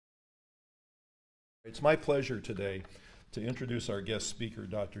It's my pleasure today to introduce our guest speaker,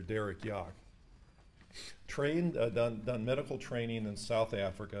 Dr. Derek Yach. Done medical training in South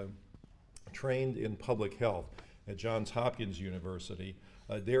Africa, trained in public health at Johns Hopkins University.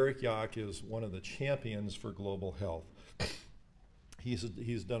 Derek Yach is one of the champions for global health.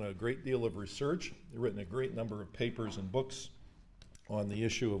 He's done a great deal of research, written a great number of papers and books on the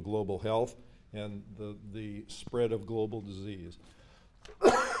issue of global health and the spread of global disease.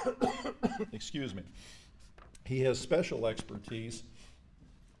 Excuse me. He has special expertise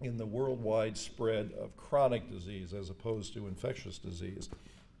in the worldwide spread of chronic disease as opposed to infectious disease.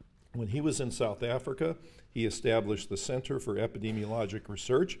 When he was in South Africa, he established the Center for Epidemiologic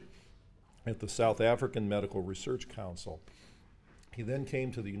Research at the South African Medical Research Council. He then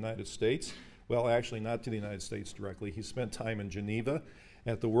came to the United States. Well, actually not to the United States directly. He spent time in Geneva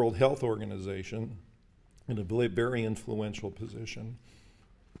at the World Health Organization in a very influential position.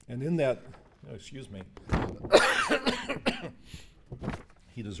 And in that, excuse me,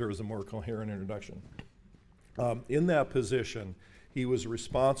 he deserves a more coherent introduction. In that position, he was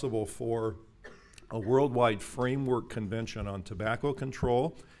responsible for a worldwide framework convention on tobacco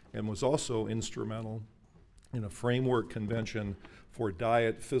control and was also instrumental in a framework convention for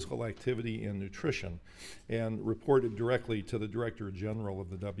diet, physical activity, and nutrition, and reported directly to the Director General of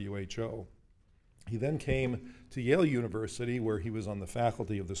the WHO. He then came to Yale University, where he was on the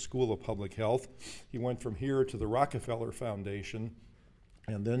faculty of the School of Public Health. He went from here to the Rockefeller Foundation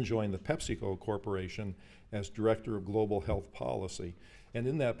and then joined the Pepsi Co Corporation as Director of Global Health Policy. And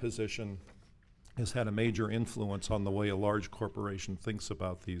in that position has had a major influence on the way a large corporation thinks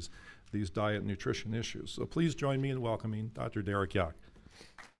about these diet and nutrition issues. So please join me in welcoming Dr. Derek Yach.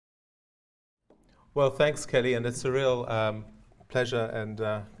 Well, thanks, Kelly, and it's a real pleasure and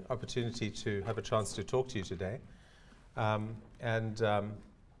opportunity to have a chance to talk to you today.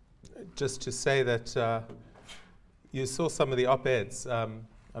 Just to say that you saw some of the op-eds.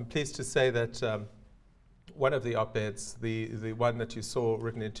 I'm pleased to say that one of the op-eds, the one that you saw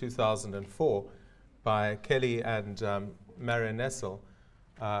written in 2004 by Kelly and Marion Nessel,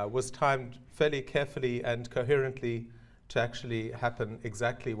 was timed fairly carefully and coherently to actually happen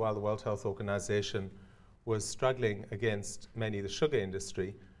exactly while the World Health Organization was struggling against mainly the sugar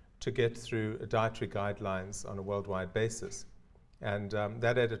industry to get through dietary guidelines on a worldwide basis. And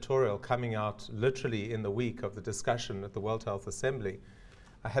that editorial, coming out literally in the week of the discussion at the World Health Assembly,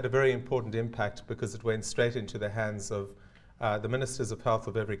 had a very important impact because it went straight into the hands of the ministers of health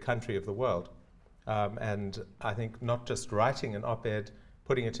of every country of the world. And I think not just writing an op-ed,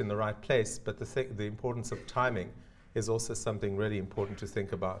 putting it in the right place, but the importance of timing is also something really important to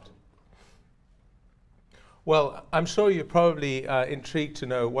think about. Well, I'm sure you're probably intrigued to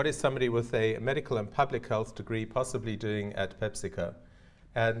know what is somebody with a medical and public health degree possibly doing at Pepsi Co.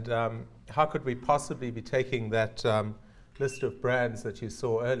 And how could we possibly be taking that list of brands that you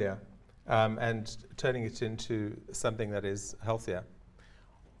saw earlier and turning it into something that is healthier?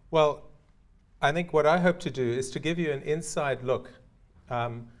 Well, I think what I hope to do is to give you an inside look,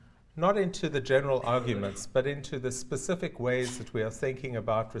 not into the general arguments, but into the specific ways that we are thinking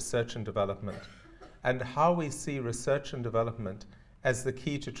about research and development, and how we see research and development as the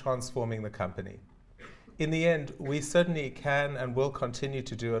key to transforming the company. In the end, we certainly can and will continue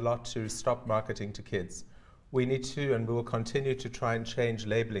to do a lot to stop marketing to kids. We need to and we will continue to try and change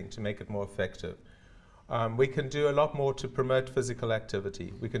labeling to make it more effective. We can do a lot more to promote physical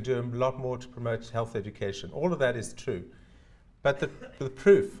activity. We can do a lot more to promote health education. All of that is true. But the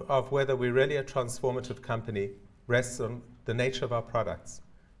proof of whether we're really a transformative company rests on the nature of our products,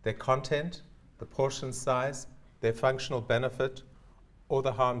 their content, the portion size, their functional benefit, or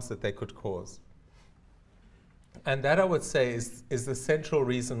the harms that they could cause. And that, I would say, is the central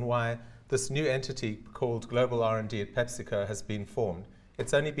reason why this new entity called Global R&D at Pepsi Co has been formed.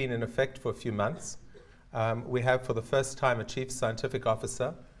 It's only been in effect for a few months. We have, for the first time, a chief scientific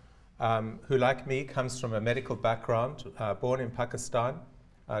officer who, like me, comes from a medical background, born in Pakistan,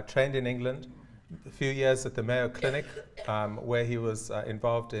 trained in England, a few years at the Mayo Clinic, where he was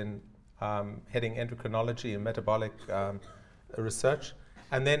involved in heading endocrinology and metabolic research,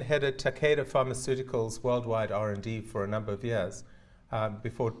 and then headed Takeda Pharmaceuticals worldwide R&D for a number of years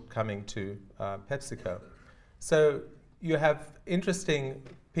before coming to Pepsi Co. So you have interesting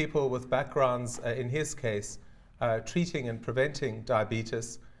people with backgrounds, in his case, treating and preventing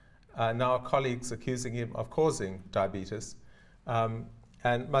diabetes, now colleagues accusing him of causing diabetes,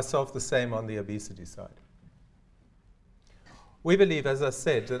 and myself the same on the obesity side. We believe, as I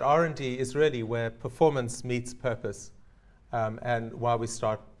said, that R&D is really where performance meets purpose, and while we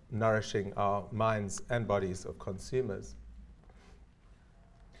start nourishing our minds and bodies of consumers.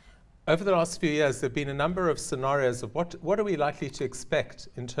 over the last few years, there have been a number of scenarios of what are we likely to expect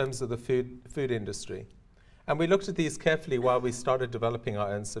in terms of the food industry. And we looked at these carefully while we started developing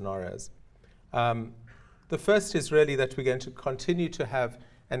our own scenarios. The first is really that we're going to continue to have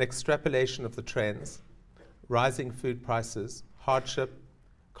an extrapolation of the trends, rising food prices, hardship,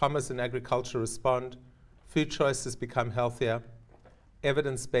 commerce and agriculture respond, food choices become healthier,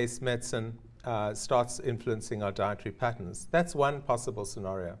 evidence-based medicine starts influencing our dietary patterns. That's one possible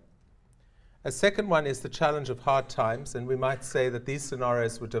scenario. A second one is the challenge of hard times, and we might say that these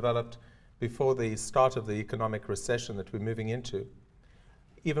scenarios were developed before the start of the economic recession that we're moving into.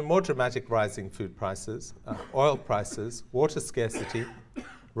 Even more dramatic rising food prices, oil prices, water scarcity,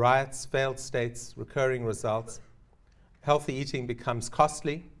 riots, failed states, recurring results. Healthy eating becomes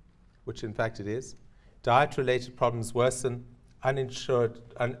costly, which in fact it is. Diet-related problems worsen.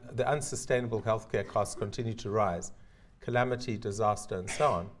 The unsustainable healthcare costs continue to rise. Calamity, disaster, and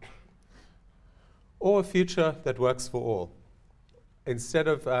so on. Or a future that works for all. Instead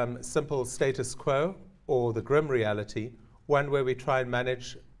of simple status quo or the grim reality, one where we try and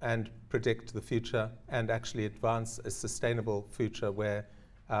manage and predict the future and actually advance a sustainable future where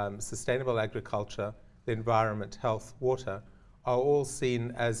sustainable agriculture, the environment, health, water are all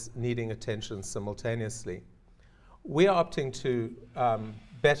seen as needing attention simultaneously. We are opting to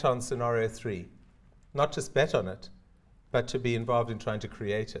bet on scenario 3, not just bet on it, but to be involved in trying to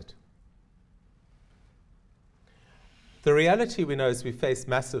create it. The reality we know is we face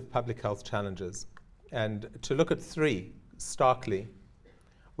massive public health challenges. And to look at 3 starkly,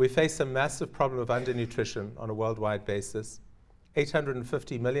 we face a massive problem of undernutrition on a worldwide basis.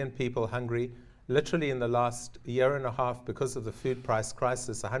 850 million people hungry. Literally in the last year and a half, because of the food price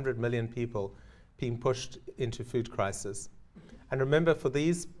crisis, 100 million people being pushed into food crisis. And remember, for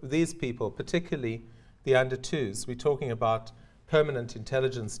these people, particularly the under 2s, we're talking about permanent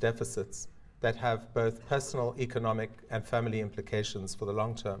intelligence deficits that have both personal, economic, and family implications for the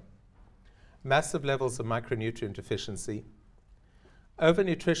long term. Massive levels of micronutrient deficiency.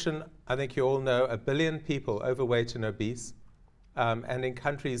 Overnutrition, I think you all know, 1 billion people overweight and obese, and in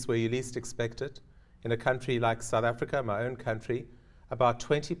countries where you least expect it. In a country like South Africa, my own country, about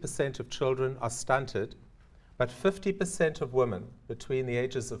 20% of children are stunted, but 50% of women between the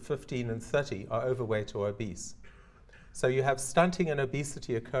ages of 15 and 30 are overweight or obese. So you have stunting and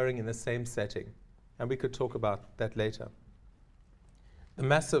obesity occurring in the same setting, and we could talk about that later. The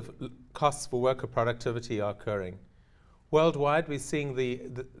massive costs for worker productivity are occurring. Worldwide, we're seeing the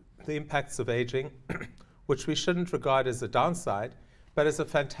impacts of aging, which we shouldn't regard as a downside, but as a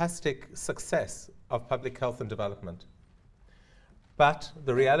fantastic success of public health and development. But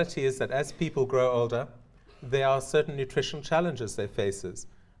the reality is that as people grow older, there are certain nutrition challenges they face,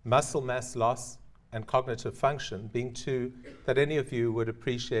 muscle mass loss and cognitive function being 2 that any of you would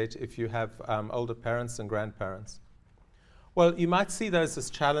appreciate if you have older parents and grandparents. Well, you might see those as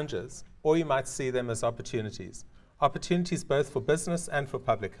challenges, or you might see them as opportunities. Opportunities both for business and for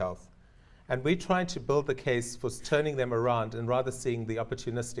public health. And we're trying to build the case for turning them around and rather seeing the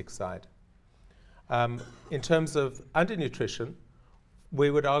opportunistic side. In terms of undernutrition,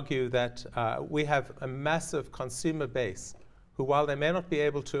 we would argue that we have a massive consumer base who, while they may not be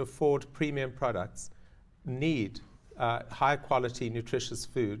able to afford premium products, need high quality, nutritious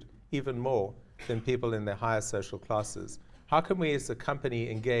food even more than people in their higher social classes. How can we as a company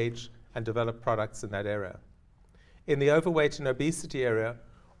engage and develop products in that area? In the overweight and obesity area,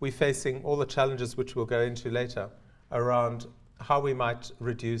 we're facing all the challenges which we'll go into later around how we might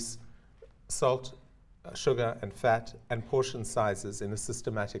reduce salt, sugar and fat and portion sizes in a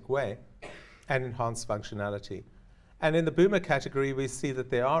systematic way and enhance functionality. And in the boomer category, we see that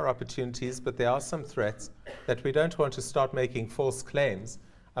there are opportunities, but there are some threats that we don't want to start making false claims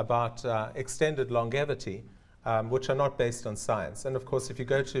about extended longevity, which are not based on science. And of course, if you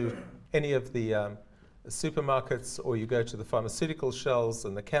go to any of the supermarkets or you go to the pharmaceutical shelves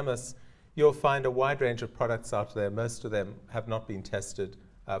and the chemists, you'll find a wide range of products out there. Most of them have not been tested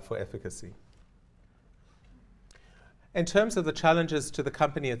for efficacy. In terms of the challenges to the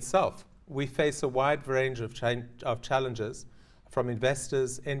company itself, we face a wide range of challenges from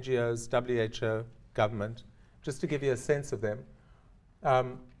investors, NGOs, WHO, government. Just to give you a sense of them,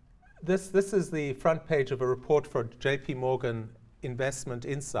 this is the front page of a report for JP Morgan Investment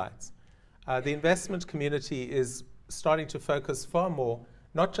Insights. The investment community is starting to focus far more,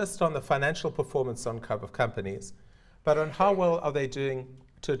 not just on the financial performance of companies, but on how well are they doing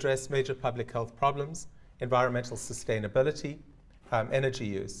to address major public health problems, environmental sustainability, energy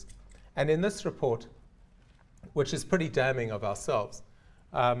use. And in this report, which is pretty damning of ourselves,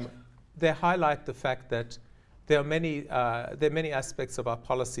 they highlight the fact that there are many aspects of our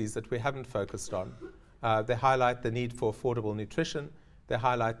policies that we haven't focused on. They highlight the need for affordable nutrition. They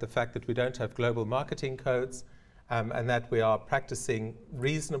highlight the fact that we don't have global marketing codes, and that we are practicing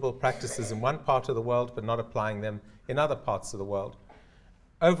reasonable practices in one part of the world but not applying them in other parts of the world.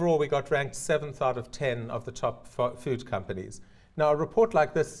 Overall, we got ranked 7th out of 10 of the top food companies. Now, a report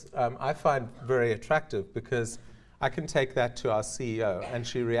like this I find very attractive because I can take that to our CEO, and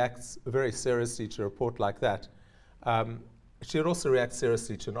she reacts very seriously to a report like that. She would also react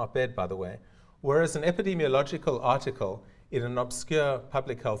seriously to an op-ed, by the way, whereas an epidemiological article in an obscure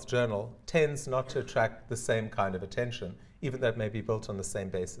public health journal tends not to attract the same kind of attention, even though it may be built on the same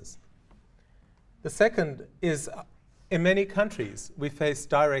basis. The second is, in many countries, we face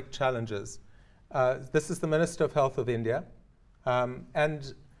direct challenges. This is the Minister of Health of India,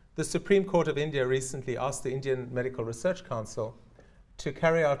 and the Supreme Court of India recently asked the Indian Medical Research Council to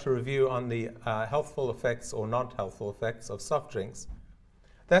carry out a review on the healthful effects or non-healthful effects of soft drinks.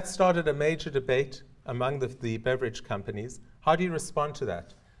 That started a major debate among the beverage companies. How do you respond to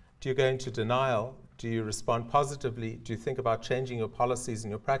that? Do you go into denial? Do you respond positively? Do you think about changing your policies and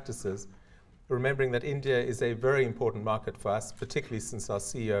your practices? Remembering that India is a very important market for us, particularly since our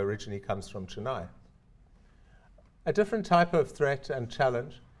CEO originally comes from Chennai. A different type of threat and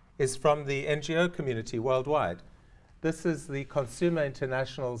challenge is from the NGO community worldwide. This is the Consumer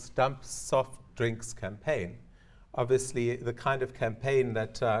International's Dump Soft Drinks campaign. Obviously, the kind of campaign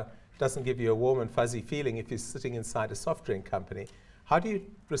that doesn't give you a warm and fuzzy feeling if you're sitting inside a soft drink company. How do you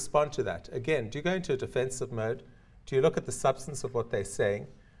respond to that? Again, do you go into a defensive mode? Do you look at the substance of what they're saying?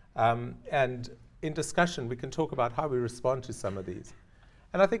 And in discussion, we can talk about how we respond to some of these.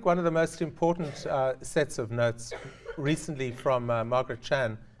 And I think one of the most important sets of notes recently from Margaret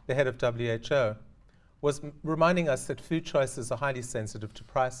Chan, the head of WHO, was reminding us that food choices are highly sensitive to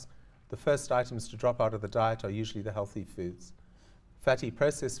price. The first items to drop out of the diet are usually the healthy foods. Fatty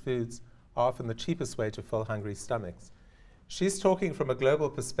processed foods are often the cheapest way to fill hungry stomachs. She's talking from a global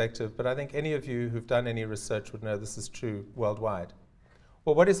perspective, but I think any of you who've done any research would know this is true worldwide.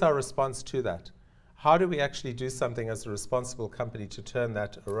 Well, what is our response to that? How do we actually do something as a responsible company to turn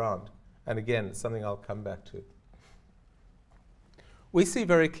that around? And again, it's something I'll come back to. We see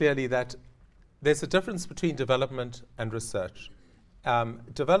very clearly that there's a difference between development and research.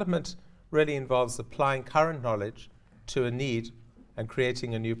 Development really involves applying current knowledge to a need and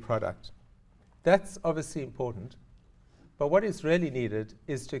creating a new product. That's obviously important, but what is really needed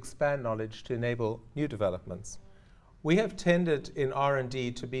is to expand knowledge to enable new developments. We have tended in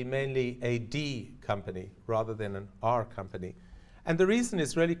R&D to be mainly a D company rather than an R company. And the reason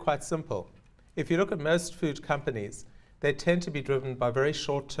is really quite simple. If you look at most food companies, they tend to be driven by very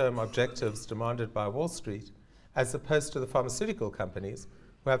short-term objectives demanded by Wall Street, as opposed to the pharmaceutical companies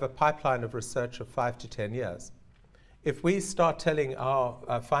who have a pipeline of research of 5 to 10 years. If we start telling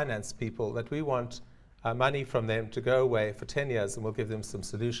our finance people that we want money from them to go away for 10 years and we'll give them some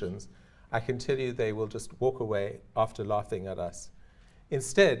solutions, I can tell you they will just walk away after laughing at us.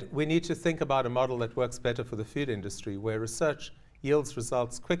 Instead, we need to think about a model that works better for the food industry, where research yields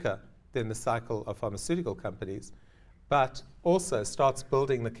results quicker than the cycle of pharmaceutical companies, but also starts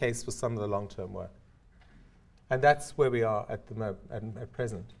building the case for some of the long-term work. And that's where we are at the moment, at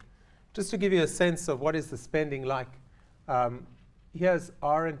present. Just to give you a sense of what is the spending like, here's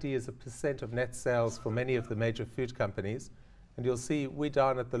R&D as a % of net sales for many of the major food companies. And you'll see we're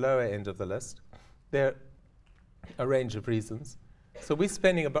down at the lower end of the list. There are a range of reasons. So we're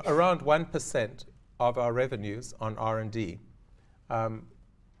spending around 1% of our revenues on R&D.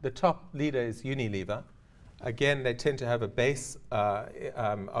 The top leader is Unilever. Again, they tend to have a base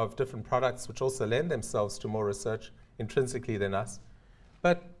of different products which also lend themselves to more research intrinsically than us.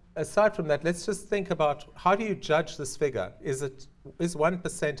 But aside from that, let's just think about how do you judge this figure? Is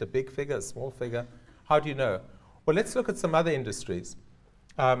 1% a big figure, a small figure? How do you know? Well, let's look at some other industries.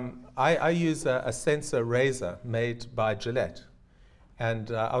 I use a sensor razor made by Gillette.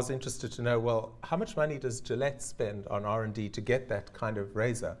 And I was interested to know, well, how much money does Gillette spend on R&D to get that kind of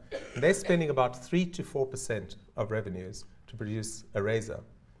razor? And they're spending about 3 to 4% of revenues to produce a razor.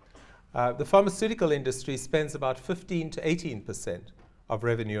 The pharmaceutical industry spends about 15 to 18% of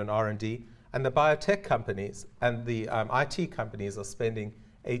revenue on R&D, and the biotech companies and the IT companies are spending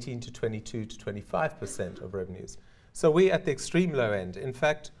 18 to 22 to 25% of revenues. So we're at the extreme low end. In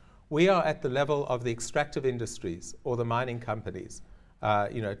fact, we are at the level of the extractive industries or the mining companies.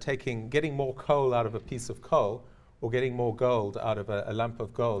 Getting more coal out of a piece of coal or getting more gold out of a lump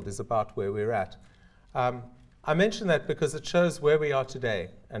of gold is about where we're at. I mention that because it shows where we are today,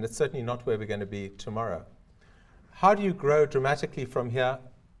 and it's certainly not where we're going to be tomorrow. How do you grow dramatically from here,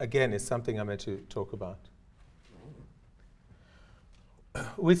 again, is something I'm going to talk about.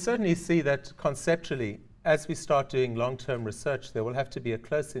 We certainly see that conceptually, as we start doing long-term research, there will have to be a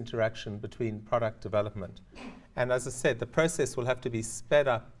close interaction between product development. And as I said, the process will have to be sped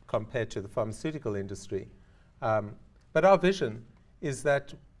up compared to the pharmaceutical industry. But our vision is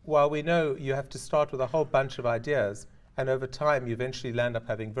that while we know you have to start with a whole bunch of ideas, and over time you eventually land up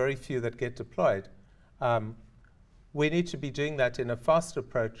having very few that get deployed, we need to be doing that in a fast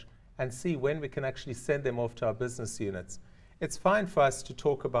approach and see when we can actually send them off to our business units. It's fine for us to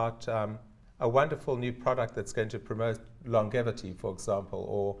talk about a wonderful new product that's going to promote longevity, for example,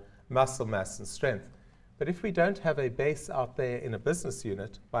 or muscle mass and strength. But if we don't have a base out there in a business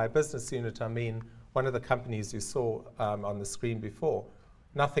unit, by a business unit I mean one of the companies you saw on the screen before,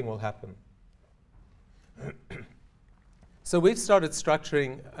 nothing will happen. So we've started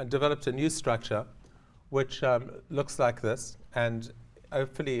structuring and developed a new structure which looks like this, and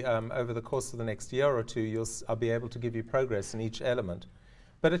hopefully over the course of the next year or two I'll be able to give you progress in each element.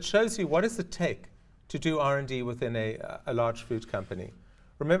 But it shows you what does it take to do R&D within a large food company.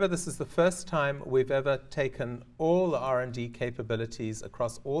 Remember, this is the first time we've ever taken all the R&D capabilities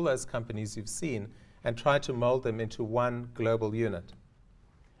across all those companies you've seen and tried to mold them into one global unit.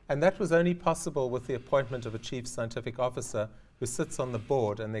 And that was only possible with the appointment of a chief scientific officer who sits on the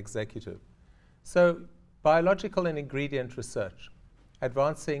board and the executive. So biological and ingredient research,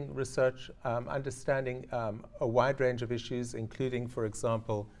 advancing research, understanding a wide range of issues, including, for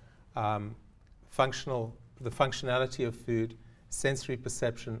example, the functionality of food, sensory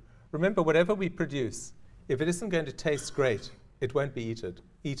perception. Remember, whatever we produce, if it isn't going to taste great, it won't be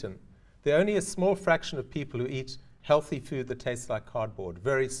eaten. There are only a small fraction of people who eat healthy food that tastes like cardboard,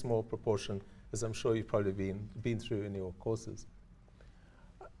 very small proportion, as I'm sure you've probably been through in your courses.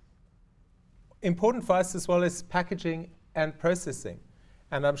 Important for us as well is packaging and processing.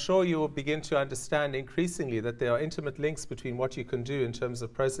 And I'm sure you will begin to understand increasingly that there are intimate links between what you can do in terms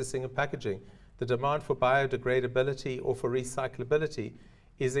of processing and packaging. The demand for biodegradability or for recyclability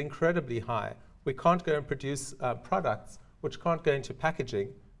is incredibly high. We can't go and produce products which can't go into packaging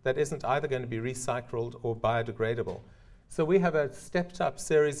that isn't either going to be recycled or biodegradable. So we have a stepped up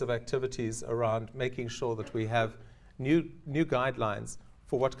series of activities around making sure that we have new guidelines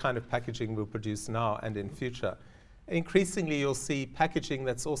for what kind of packaging we'll produce now and in future. Increasingly, you'll see packaging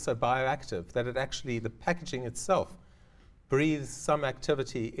that's also bioactive, that it actually, the packaging itself, breathes some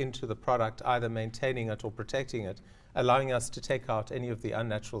activity into the product, either maintaining it or protecting it, allowing us to take out any of the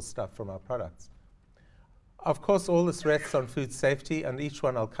unnatural stuff from our products. Of course, all this rests on food safety, and each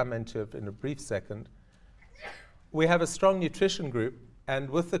one I'll come into in a brief second. We have a strong nutrition group, and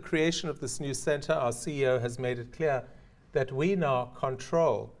with the creation of this new center, our CEO has made it clear that we now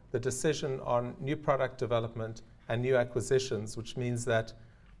control the decision on new product development and new acquisitions, which means that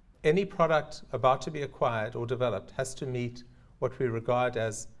any product about to be acquired or developed has to meet what we regard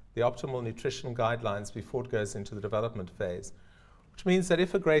as the optimal nutrition guidelines before it goes into the development phase. Which means that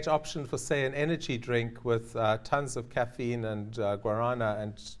if a great option for, say, an energy drink with tons of caffeine and guarana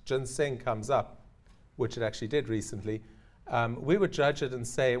and ginseng comes up, which it actually did recently, we would judge it and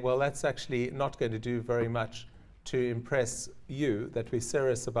say, well, that's actually not going to do very much to impress you that we're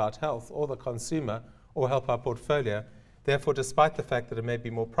serious about health or the consumer or help our portfolio. Therefore, despite the fact that it may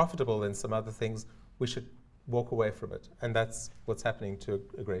be more profitable than some other things, we should walk away from it. And that's what's happening to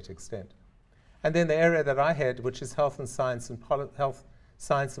a great extent. And then the area that I head, which is health science and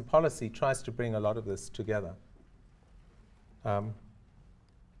policy, tries to bring a lot of this together.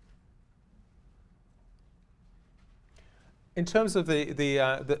 In terms of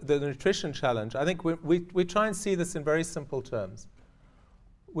the nutrition challenge, I think we try and see this in very simple terms.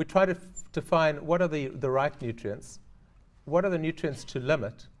 We try to define what are the right nutrients, what are the nutrients to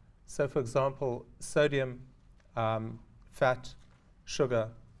limit. So, for example, sodium, fat, sugar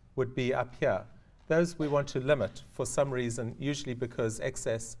would be up here. Those we want to limit for some reason, usually because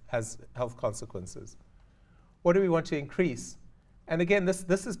excess has health consequences. What do we want to increase? And again,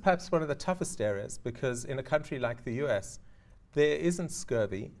 this is perhaps one of the toughest areas, because in a country like the US, there isn't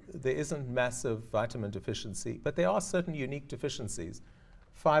scurvy, there isn't massive vitamin deficiency, but there are certain unique deficiencies.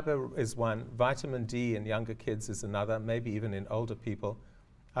 Fiber is one, vitamin D in younger kids is another, maybe even in older people.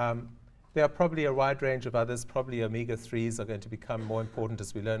 There are probably a wide range of others. Probably omega-3s are going to become more important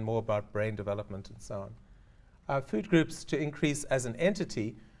as we learn more about brain development and so on. Food groups to increase as an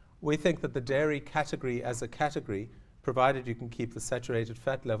entity, we think that the dairy category as a category, provided you can keep the saturated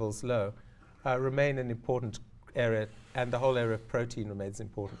fat levels low, remain an important area, and the whole area of protein remains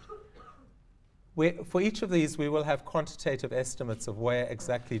important. For each of these, we will have quantitative estimates of where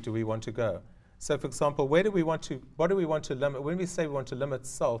exactly do we want to go. So, for example, what do we want to limit? When we say we want to limit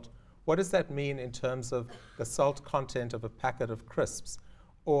salt, What does that mean in terms of the salt content of a packet of crisps,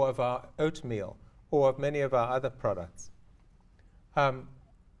 or of our oatmeal, or of many of our other products?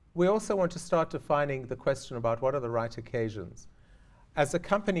 We also want to start defining the question about what are the right occasions. As a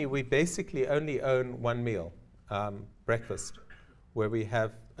company, we basically only own one meal, breakfast, where we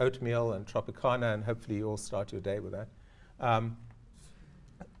have oatmeal and Tropicana, and hopefully you all start your day with that.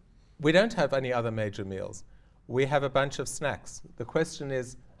 We don't have any other major meals. We have a bunch of snacks. The question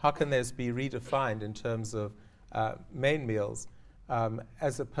is, how can those be redefined in terms of main meals,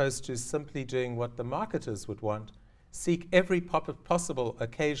 as opposed to simply doing what the marketers would want, seek every possible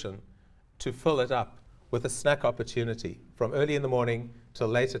occasion to fill it up with a snack opportunity from early in the morning till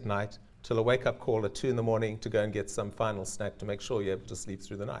late at night, till a wake-up call at 2 in the morning to go and get some final snack to make sure you're able to sleep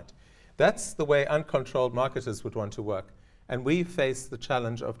through the night. That's the way uncontrolled marketers would want to work. And we face the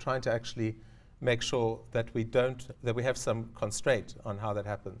challenge of trying to actually make sure that we have some constraint on how that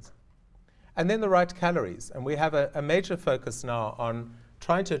happens. And then the right calories. And we have a major focus now on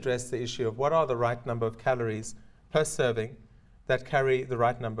trying to address the issue of what are the right number of calories per serving that carry the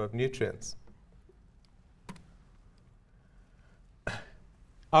right number of nutrients.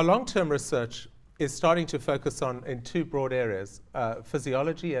 Our long-term research is starting to focus on in two broad areas,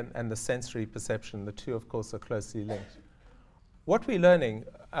 physiology and the sensory perception. The two, of course, are closely linked. What we're learning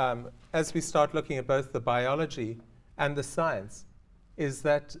as we start looking at both the biology and the science is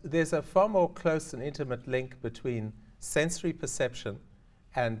that there's a far more close and intimate link between sensory perception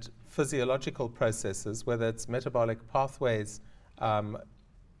and physiological processes, whether it's metabolic pathways,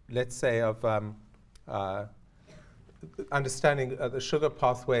 let's say of understanding the sugar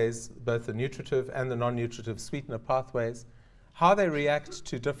pathways, both the nutritive and the non-nutritive sweetener pathways, how they react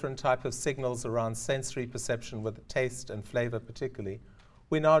to different types of signals around sensory perception with taste and flavor particularly.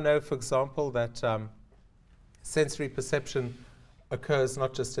 We now know, for example, that sensory perception occurs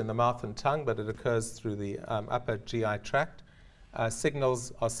not just in the mouth and tongue, but it occurs through the upper GI tract.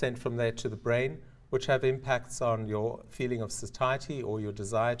 Signals are sent from there to the brain, which have impacts on your feeling of satiety or your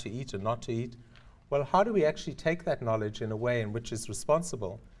desire to eat or not to eat. Well, how do we actually take that knowledge in a way in which is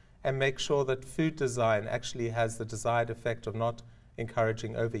responsible and make sure that food design actually has the desired effect of not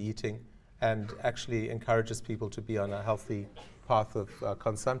encouraging overeating and actually encourages people to be on a healthy path of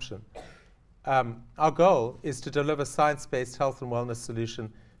consumption? Our goal is to deliver science-based health and wellness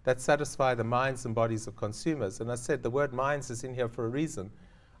solution that satisfy the minds and bodies of consumers. And I said the word minds is in here for a reason.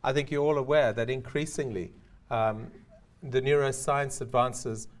 I think you're all aware that increasingly the neuroscience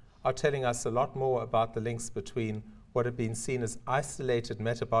advances are telling us a lot more about the links between what have been seen as isolated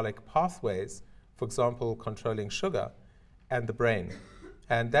metabolic pathways, for example, controlling sugar, and the brain.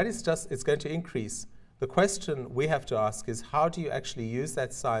 And that is just, it's going to increase. The question we have to ask is, how do you actually use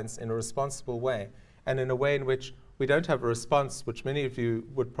that science in a responsible way, and in a way in which we don't have a response, which many of you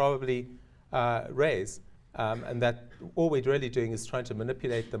would probably raise, and that all we're really doing is trying to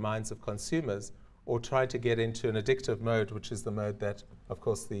manipulate the minds of consumers or trying to get into an addictive mode, which is the mode that, of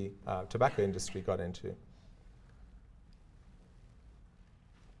course, the tobacco industry got into.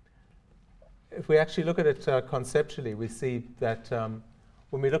 If we actually look at it conceptually, we see that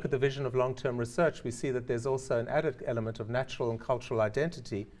when we look at the vision of long-term research, we see that there's also an added element of natural and cultural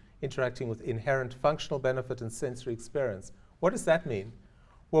identity interacting with inherent functional benefit and sensory experience. What does that mean?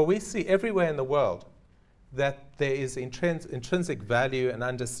 Well, we see everywhere in the world that there is intrinsic value and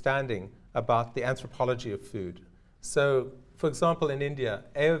understanding about the anthropology of food. So, for example, in India,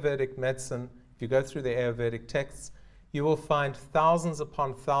 Ayurvedic medicine, if you go through the Ayurvedic texts, you will find thousands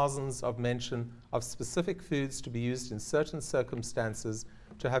upon thousands of mention of specific foods to be used in certain circumstances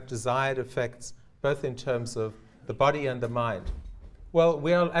to have desired effects, both in terms of the body and the mind. Well,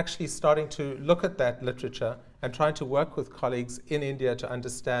 we are actually starting to look at that literature and trying to work with colleagues in India to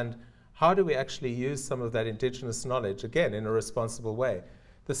understand how do we actually use some of that indigenous knowledge, again, in a responsible way.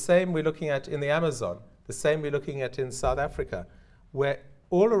 The same we're looking at in the Amazon, the same we're looking at in South Africa, where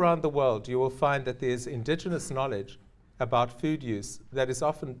all around the world you will find that there's indigenous knowledge about food use that is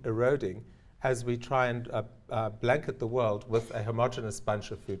often eroding as we try and blanket the world with a homogeneous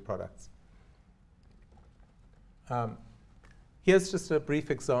bunch of food products. Here's just a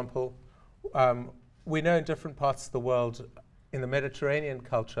brief example. We know in different parts of the world, in the Mediterranean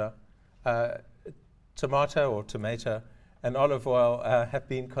culture, tomato and olive oil have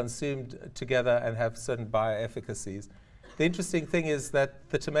been consumed together and have certain bioefficacies. The interesting thing is that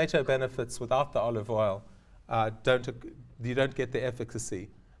the tomato benefits without the olive oil you don't get the efficacy.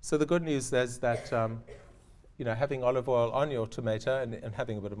 So the good news is that having olive oil on your tomato and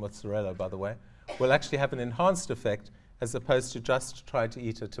having a bit of mozzarella, by the way, will actually have an enhanced effect as opposed to just trying to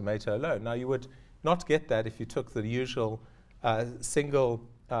eat a tomato alone. Now, you would not get that if you took the usual single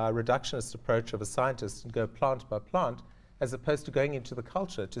reductionist approach of a scientist and go plant by plant, as opposed to going into the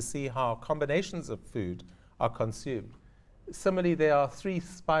culture to see how combinations of food are consumed. Similarly, there are 3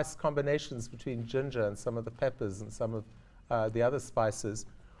 spice combinations between ginger and some of the peppers and some of the other spices,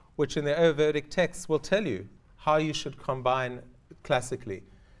 which in their Ayurvedic texts will tell you how you should combine classically.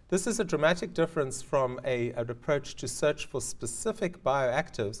 This is a dramatic difference from an approach to search for specific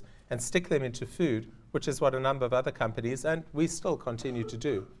bioactives and stick them into food, which is what a number of other companies, and we still continue to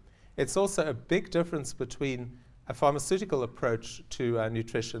do. It's also a big difference between a pharmaceutical approach to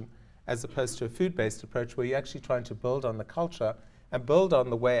nutrition as opposed to a food-based approach, where you're actually trying to build on the culture and build on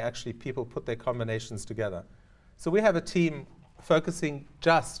the way actually people put their combinations together. So we have a team focusing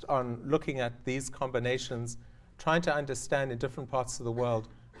just on looking at these combinations, trying to understand in different parts of the world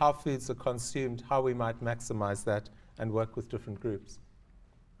how foods are consumed, how we might maximize that, and work with different groups.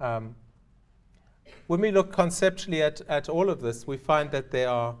 When we look conceptually at all of this, we find that there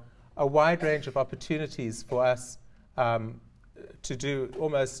are a wide range of opportunities for us to do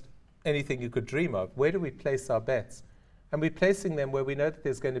almost anything you could dream of. Where do we place our bets? And we're placing them where we know that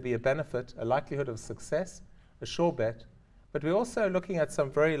there's going to be a benefit, a likelihood of success, a sure bet, but we're also looking at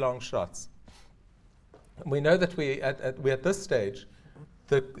some very long shots. And we know that we're at this stage,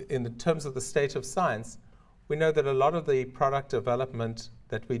 in terms of the state of science, we know that a lot of the product development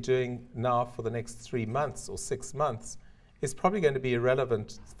that we're doing now for the next 3 months or 6 months is probably going to be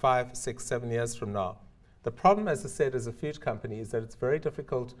irrelevant 5, 6, 7 years from now. The problem, as I said, as a food company, is that it's very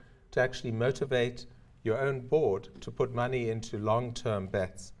difficult to actually motivate your own board to put money into long-term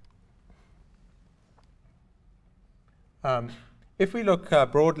bets. If we look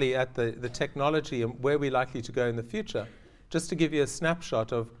broadly at the technology and where we're likely to go in the future, just to give you a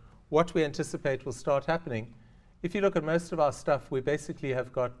snapshot of what we anticipate will start happening, if you look at most of our stuff, we basically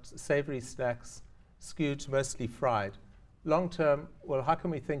have got savory snacks skewed to mostly fried. Long term, well, how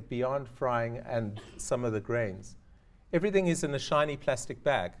can we think beyond frying and some of the grains? Everything is in a shiny plastic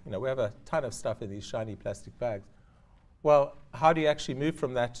bag. You know, we have a ton of stuff in these shiny plastic bags. Well, how do you actually move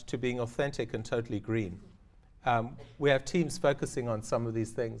from that to being authentic and totally green? We have teams focusing on some of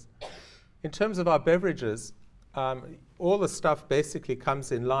these things. In terms of our beverages, all the stuff basically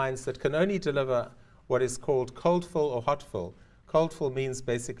comes in lines that can only deliver what is called cold fill or hot fill. Cold fill means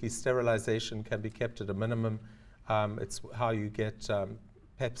basically sterilization can be kept at a minimum. It's how you get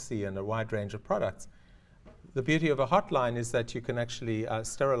Pepsi and a wide range of products. The beauty of a hot line is that you can actually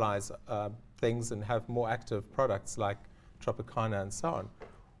sterilize things and have more active products like Tropicana and so on.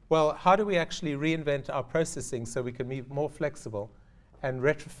 Well, how do we actually reinvent our processing so we can be more flexible and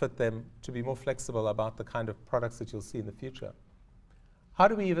retrofit them to be more flexible about the kind of products that you'll see in the future? How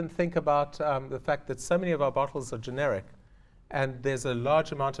do we even think about the fact that so many of our bottles are generic and there's a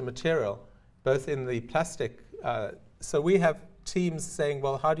large amount of material, both in the plastic. So we have teams saying,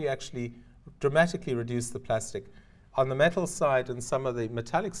 well, how do you actually dramatically reduce the plastic? On the metal side and some of the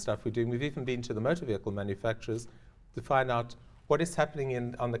metallic stuff we're doing, we've even been to the motor vehicle manufacturers to find out what is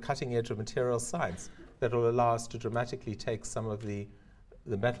happening on the cutting edge of material science that will allow us to dramatically take some of the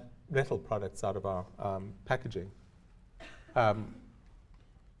metal products out of our packaging.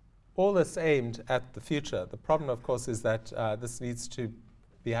 All this aimed at the future. The problem, of course, is that this needs to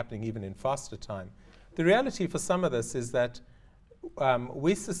be happening even in faster time. The reality for some of this is that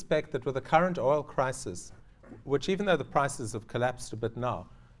we suspect that with the current oil crisis, which even though the prices have collapsed a bit now,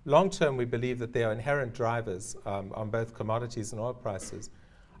 long term we believe that there are inherent drivers on both commodities and oil prices.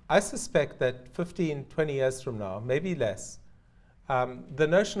 I suspect that 15, 20 years from now, maybe less, the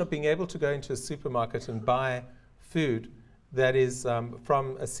notion of being able to go into a supermarket and buy food that is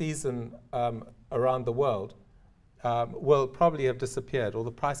from a season around the world will probably have disappeared, or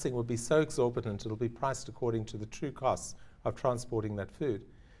the pricing will be so exorbitant it'll be priced according to the true costs of transporting that food.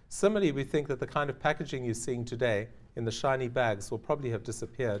 Similarly, we think that the kind of packaging you're seeing today in the shiny bags will probably have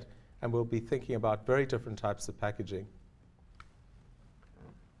disappeared, and we'll be thinking about very different types of packaging.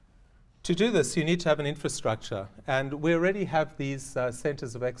 To do this, you need to have an infrastructure, and we already have these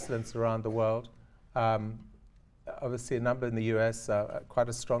centers of excellence around the world. Obviously, a number in the US, quite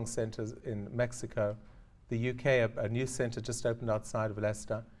a strong center in Mexico. The UK, a new center just opened outside of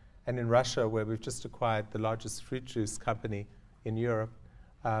Leicester. And in Russia, where we've just acquired the largest fruit juice company in Europe.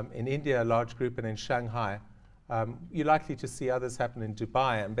 In India, a large group, and in Shanghai. You're likely to see others happen in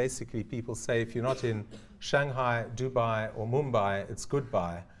Dubai. And basically, people say, if you're not in Shanghai, Dubai, or Mumbai, it's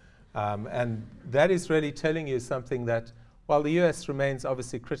goodbye. And that is really telling you something that, while the US remains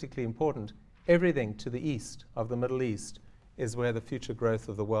obviously critically important, everything to the east of the Middle East is where the future growth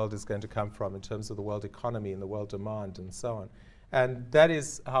of the world is going to come from in terms of the world economy and the world demand and so on. And that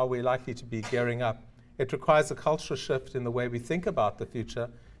is how we're likely to be gearing up. It requires a cultural shift in the way we think about the future,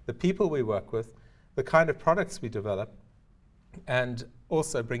 the people we work with, the kind of products we develop, and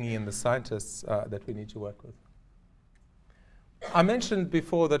also bringing in the scientists that we need to work with. I mentioned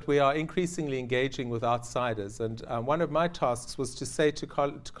before that we are increasingly engaging with outsiders, and one of my tasks was to say to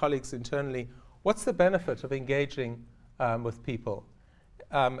colleagues internally, what's the benefit of engaging with people?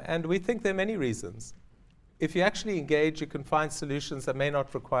 And we think there are many reasons. If you actually engage, you can find solutions that may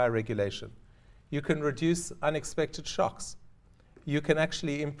not require regulation. You can reduce unexpected shocks. You can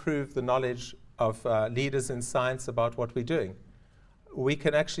actually improve the knowledge of leaders in science about what we're doing. We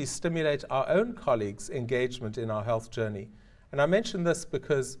can actually stimulate our own colleagues' engagement in our health journey. And I mention this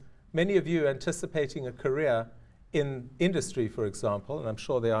because many of you anticipating a career in industry, for example, and I'm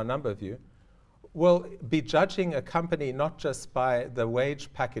sure there are a number of you, will be judging a company not just by the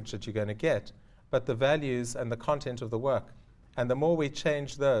wage package that you're going to get, but the values and the content of the work. And the more we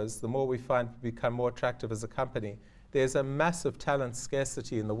change those, the more we find become more attractive as a company. There's a massive talent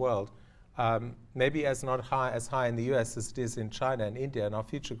scarcity in the world, maybe as high in the US as it is in China and India and our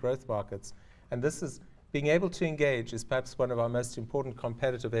future growth markets. And this is being able to engage is perhaps one of our most important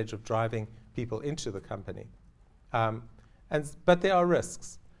competitive edge of driving people into the company. But there are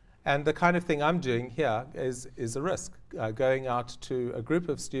risks. And the kind of thing I'm doing here is a risk, going out to a group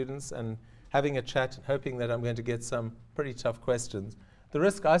of students and having a chat and hoping that I'm going to get some pretty tough questions. The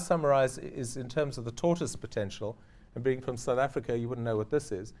risk I summarize is in terms of the tortoise potential. And being from South Africa, you wouldn't know what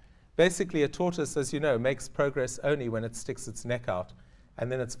this is. Basically, a tortoise, as you know, makes progress only when it sticks its neck out. And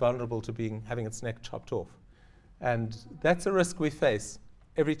then it's vulnerable to having its neck chopped off. And that's a risk we face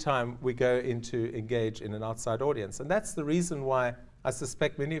every time we go into engage in an outside audience. And that's the reason why I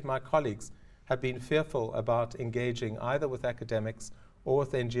suspect many of my colleagues have been fearful about engaging either with academics or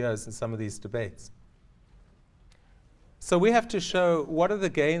with NGOs in some of these debates. So we have to show what are the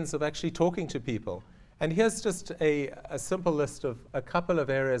gains of actually talking to people. And here's just a simple list of a couple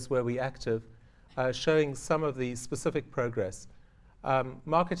of areas where we're active, showing some of the specific progress.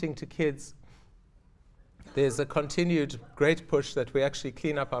 Marketing to kids, there's a continued great push that we actually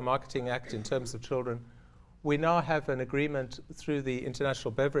clean up our marketing act in terms of children. We now have an agreement through the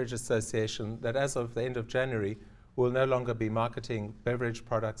International Beverage Association that as of the end of January, we'll no longer be marketing beverage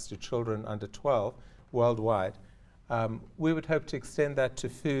products to children under 12 worldwide. We would hope to extend that to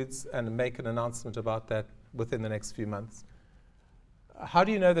foods and make an announcement about that within the next few months. How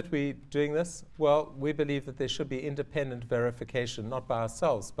do you know that we're doing this? Well, we believe that there should be independent verification, not by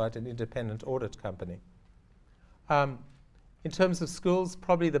ourselves, but an independent audit company. In terms of schools,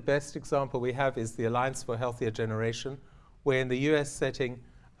 probably the best example we have is the Alliance for Healthier Generation, where in the US setting,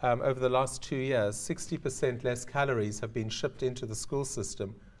 over the last 2 years, 60% less calories have been shipped into the school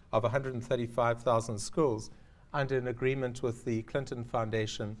system of 135,000 schools under an agreement with the Clinton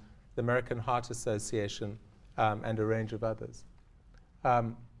Foundation, the American Heart Association, and a range of others.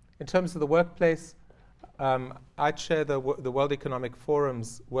 In terms of the workplace, I chair the World Economic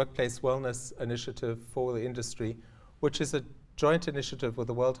Forum's Workplace Wellness Initiative for the industry, which is a joint initiative with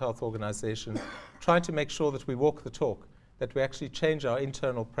the World Health Organization, trying to make sure that we walk the talk, that we actually change our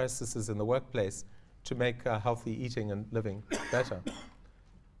internal processes in the workplace to make healthy eating and living better.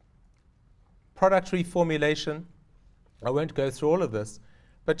 Product reformulation, I won't go through all of this,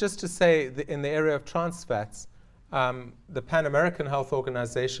 but just to say in the area of trans fats, the Pan American Health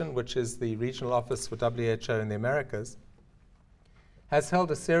Organization, which is the regional office for WHO in the Americas, has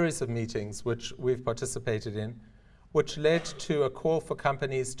held a series of meetings which we've participated in, which led to a call for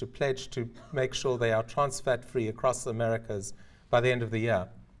companies to pledge to make sure they are trans fat free across the Americas by the end of the year.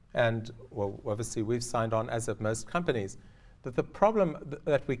 And well, obviously we've signed on, as have most companies. That the problem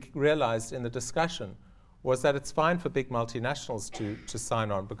that we realized in the discussion was that it's fine for big multinationals to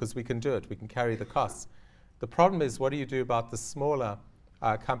sign on because we can do it, we can carry the costs. The problem is, what do you do about the smaller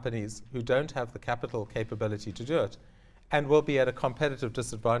companies who don't have the capital capability to do it and will be at a competitive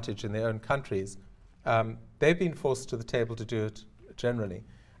disadvantage in their own countries? They've been forced to the table to do it generally.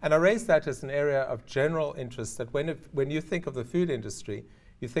 And I raise that as an area of general interest, that when you think of the food industry,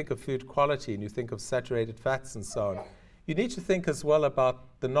 you think of food quality and you think of saturated fats and so on. You need to think as well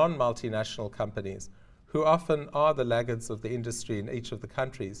about the non-multinational companies who often are the laggards of the industry in each of the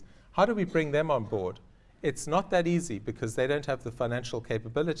countries. How do we bring them on board? It's not that easy because they don't have the financial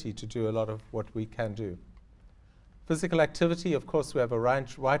capability to do a lot of what we can do. Physical activity, of course, we have a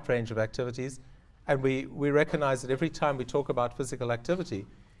wide range of activities, and we recognize that every time we talk about physical activity,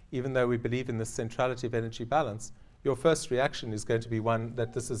 even though we believe in the centrality of energy balance, your first reaction is going to be one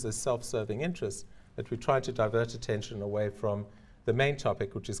that this is a self-serving interest, that we're trying to divert attention away from the main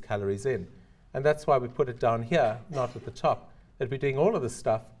topic, which is calories in. And that's why we put it down here, not at the top, that we're doing all of this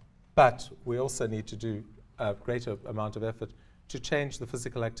stuff But we also need to do a greater amount of effort to change the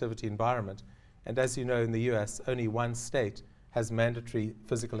physical activity environment. And as you know, in the US, only one state has mandatory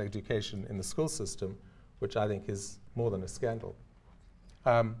physical education in the school system, which I think is more than a scandal.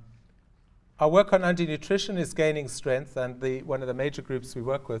 Our work on anti-nutrition is gaining strength, and one of the major groups we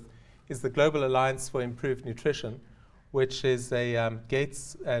work with is the Global Alliance for Improved Nutrition, which is a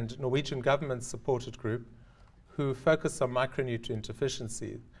Gates and Norwegian government-supported group who focus on micronutrient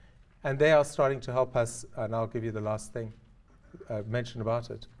deficiency. And they are starting to help us, and I'll give you the last thing mention about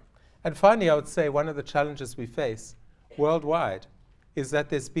it. And finally, I would say one of the challenges we face worldwide is that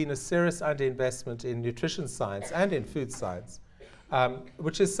there's been a serious underinvestment in nutrition science and in food science,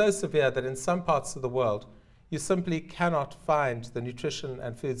 which is so severe that in some parts of the world, you simply cannot find the nutrition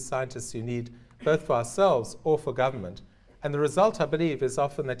and food scientists you need, both for ourselves or for government. And the result, I believe, is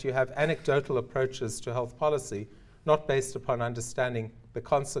often that you have anecdotal approaches to health policy, not based upon understanding the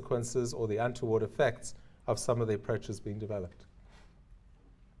consequences or the untoward effects of some of the approaches being developed.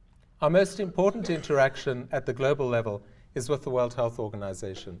 Our most important interaction at the global level is with the World Health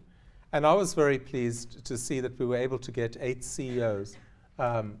Organization. And I was very pleased to see that we were able to get 8 CEOs,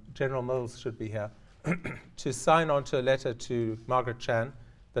 General Mills should be here, to sign on to a letter to Margaret Chan,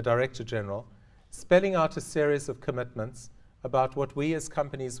 the Director General, spelling out a series of commitments about what we as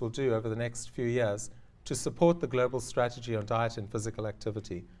companies will do over the next few years to support the global strategy on diet and physical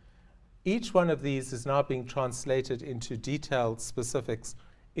activity. Each one of these is now being translated into detailed specifics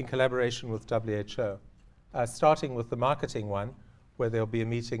in collaboration with WHO, starting with the marketing one, where there'll be a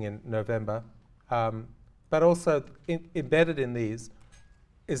meeting in November. But also embedded in these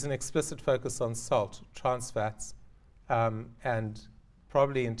is an explicit focus on salt, trans fats, and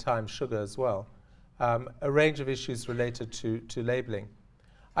probably in time sugar as well. A range of issues related to labeling.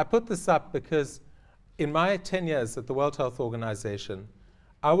 I put this up because in my 10 years at the World Health Organization,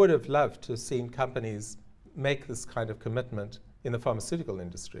 I would have loved to have seen companies make this kind of commitment in the pharmaceutical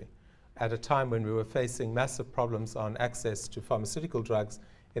industry at a time when we were facing massive problems on access to pharmaceutical drugs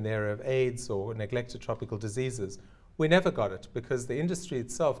in the area of AIDS or neglected tropical diseases. We never got it because the industry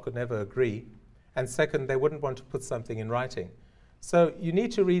itself could never agree, and second, they wouldn't want to put something in writing. So you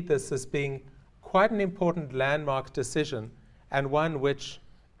need to read this as being quite an important landmark decision, and one which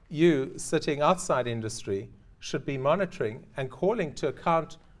you, sitting outside industry, should be monitoring and calling to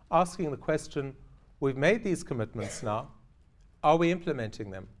account, asking the question, we've made these commitments now, are we implementing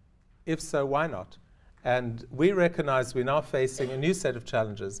them? If so, why not? And we recognize we're now facing a new set of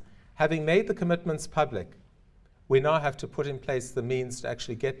challenges. Having made the commitments public, we now have to put in place the means to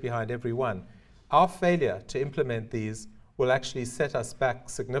actually get behind every one. Our failure to implement these will actually set us back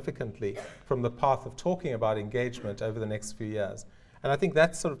significantly from the path of talking about engagement over the next few years. And I think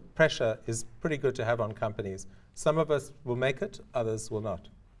that sort of pressure is pretty good to have on companies. Some of us will make it, others will not.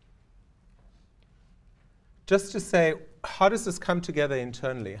 Just to say, how does this come together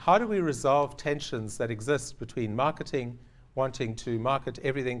internally? How do we resolve tensions that exist between marketing, wanting to market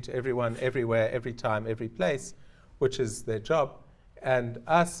everything to everyone, everywhere, every time, every place, which is their job, and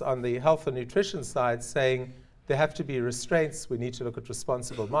us on the health and nutrition side saying there have to be restraints, we need to look at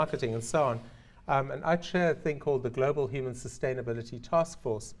responsible marketing and so on. And I chair a thing called the Global Human Sustainability Task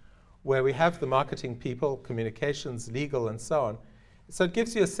Force, where we have the marketing people, communications, legal, and so on. So it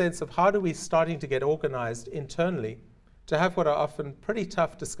gives you a sense of how do we starting to get organized internally to have what are often pretty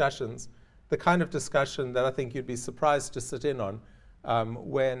tough discussions, the kind of discussion that I think you'd be surprised to sit in on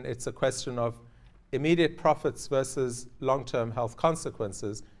when it's a question of immediate profits versus long-term health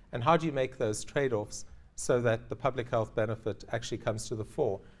consequences, and how do you make those trade-offs so that the public health benefit actually comes to the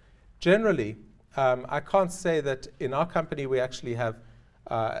fore. Generally, I can't say that in our company we actually have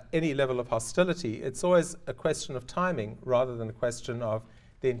any level of hostility. It's always a question of timing rather than a question of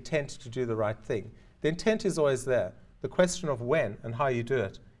the intent to do the right thing. The intent is always there. The question of when and how you do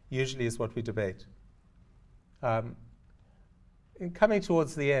it usually is what we debate. In coming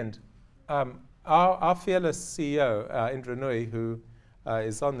towards the end, our fearless CEO, Indra Nooyi, who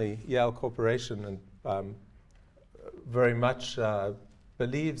is on the Yale Corporation and very much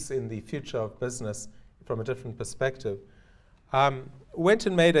believes in the future of business from a different perspective, went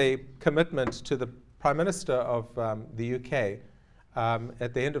and made a commitment to the Prime Minister of the UK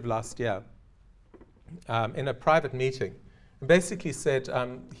at the end of last year in a private meeting. And basically said,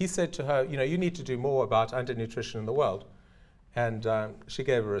 he said to her, you need to do more about undernutrition in the world. And she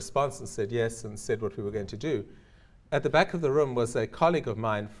gave a response and said yes, and said what we were going to do. At the back of the room was a colleague of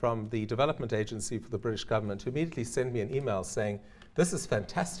mine from the development agency for the British government who immediately sent me an email saying, this is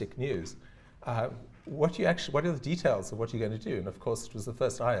fantastic news. What are the details of what you're going to do? And of course, it was the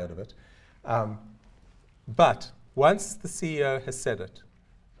first I heard of it. But once the CEO has said it,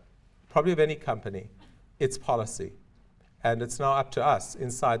 probably of any company, it's policy. And it's now up to us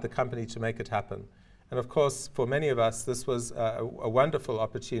inside the company to make it happen. And of course, for many of us, this was a wonderful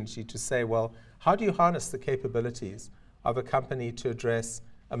opportunity to say, well, how do you harness the capabilities of a company to address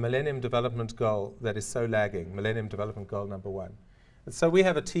a Millennium Development Goal that is so lagging, Millennium Development Goal #1. And so we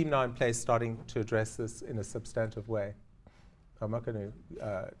have a team now in place starting to address this in a substantive way. I'm not going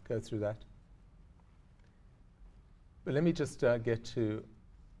to go through that. But let me just get to,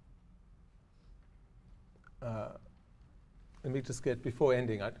 before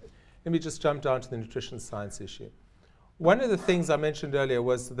ending, let me just jump down to the nutrition science issue. One of the things I mentioned earlier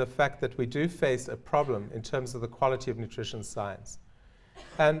was the fact that we do face a problem in terms of the quality of nutrition science.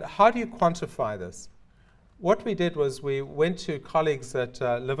 And how do you quantify this? What we did was we went to colleagues at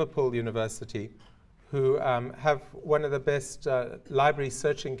Liverpool University who have one of the best library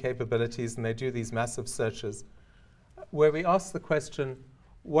searching capabilities, and they do these massive searches, where we asked the question,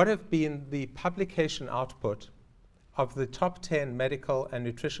 what have been the publication output of the top 10 medical and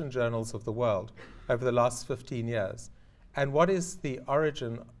nutrition journals of the world over the last 15 years? And what is the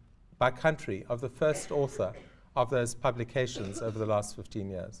origin by country of the first author of those publications over the last 15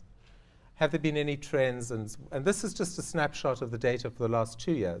 years? Have there been any trends? And this is just a snapshot of the data for the last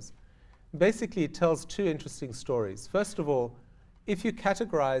 2 years. Basically, it tells two interesting stories. First of all, if you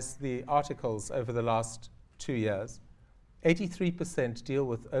categorize the articles over the last 2 years, 83% deal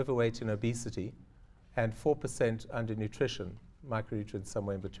with overweight and obesity, and 4% undernutrition, micronutrients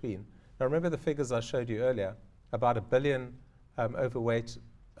somewhere in between. Now remember the figures I showed you earlier, about 1 billion overweight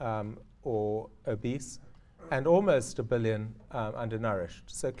or obese, and almost 1 billion undernourished.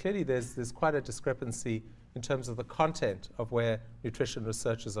 So clearly there's quite a discrepancy in terms of the content of where nutrition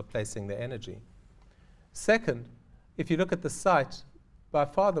researchers are placing their energy. Second, if you look at the site, by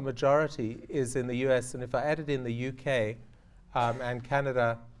far the majority is in the US, and if I added in the UK and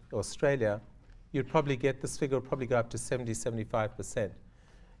Canada, Australia, you'd probably get this figure would probably go up to 70–75%.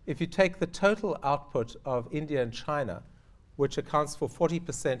 If you take the total output of India and China, which accounts for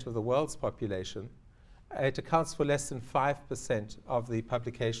 40% of the world's population, it accounts for less than 5% of the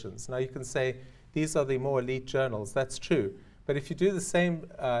publications. Now you can say these are the more elite journals. That's true. But if you do the same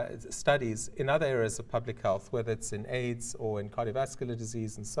studies in other areas of public health, whether it's in AIDS or in cardiovascular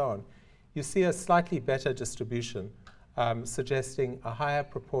disease and so on, you see a slightly better distribution, suggesting a higher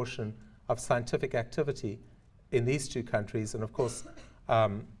proportion of scientific activity in these two countries. And of course,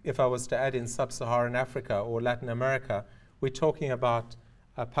 if I was to add in sub-Saharan Africa or Latin America, we're talking about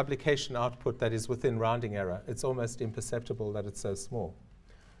a publication output that is within rounding error. It's almost imperceptible that it's so small.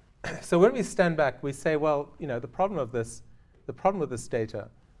 So when we stand back, we say, well, you know, the problem with this data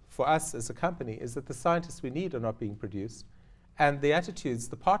for us as a company is that the scientists we need are not being produced, and the attitudes,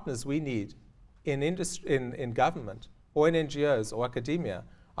 the partners we need in industry, in government or in NGOs or academia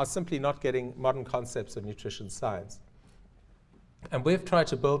are simply not getting modern concepts of nutrition science. And we've tried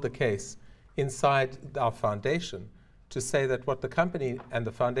to build the case inside our foundation to say that what the company and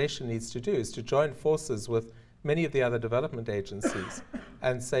the foundation needs to do is to join forces with many of the other development agencies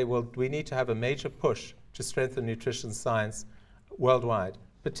and say, well, we need to have a major push to strengthen nutrition science worldwide,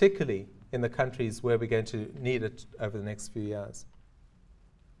 particularly in the countries where we're going to need it over the next few years.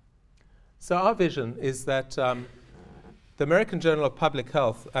 So our vision is that the American Journal of Public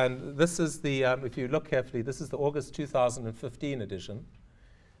Health, and this is the, if you look carefully, this is the August 2015 edition,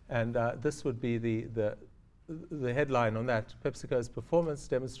 and this would be the headline on that. Pepsi Co's performance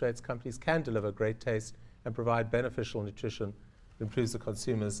demonstrates companies can deliver great taste and provide beneficial nutrition that improves the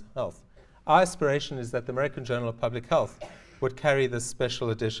consumer's health. Our aspiration is that the American Journal of Public Health would carry this special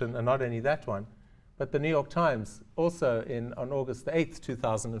edition, and not only that one, but the New York Times, also on August the 8th,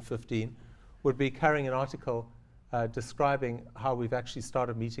 2015, would be carrying an article describing how we've actually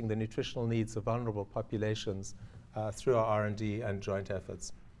started meeting the nutritional needs of vulnerable populations through our R&D and joint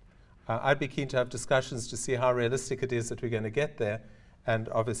efforts. I'd be keen to have discussions to see how realistic it is that we're going to get there, and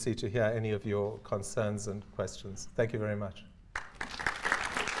obviously to hear any of your concerns and questions. Thank you very much.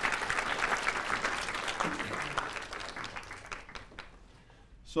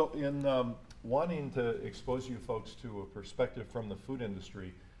 So in wanting to expose you folks to a perspective from the food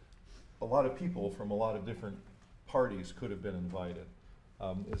industry, a lot of people from a lot of different parties could have been invited.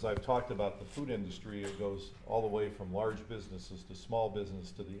 As I've talked about the food industry, it goes all the way from large businesses to small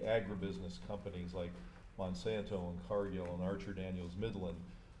business to the agribusiness companies like Monsanto and Cargill and Archer Daniels Midland,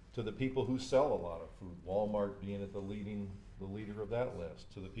 to the people who sell a lot of food, Walmart being at the leader of that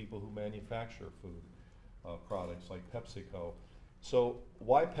list, to the people who manufacture food products like Pepsi Co. So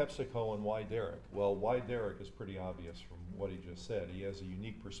why Pepsi Co and why Derek? Well, why Derek is pretty obvious from what he just said. He has a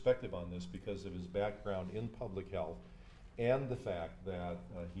unique perspective on this because of his background in public health and the fact that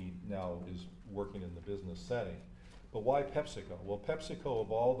he now is working in the business setting. But why PepsiCo? Well, PepsiCo,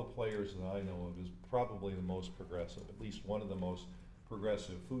 of all the players that I know of, is probably the most progressive, at least one of the most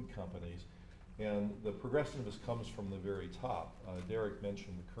progressive food companies. And the progressiveness comes from the very top. Derek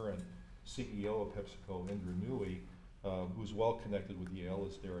mentioned the current CEO of PepsiCo, Indra Nooyi, who's well connected with Yale,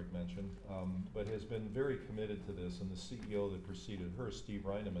 as Derek mentioned, but has been very committed to this. And the CEO that preceded her, Steve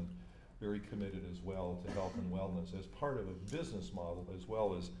Reineman, very committed as well to health and wellness as part of a business model as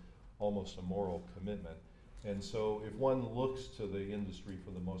well as almost a moral commitment. And so if one looks to the industry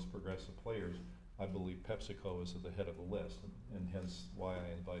for the most progressive players, I believe PepsiCo is at the head of the list, and hence why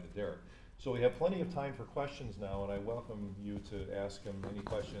I invited Derek. So we have plenty of time for questions now, and I welcome you to ask him any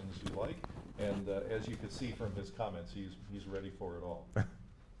questions you like. And as you can see from his comments, he's ready for it all.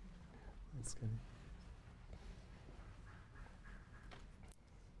 That's good.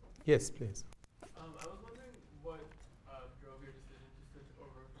 Yes, please. I was wondering what drove your decision to switch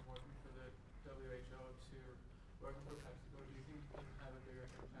over from working for the WHO to working for PepsiCo. Do you think you can have a bigger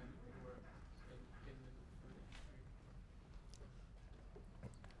impact when you work in the food industry?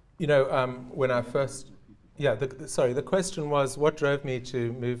 You know, when I first, sorry, the question was what drove me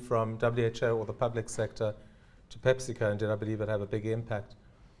to move from WHO or the public sector to PepsiCo, and did I believe it'd have a big impact?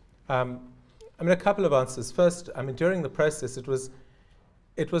 I mean, a couple of answers. First, I mean, during the process, it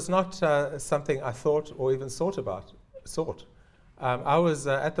was not something I thought or even sought. I was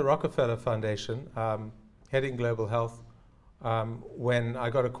at the Rockefeller Foundation, heading global health, when I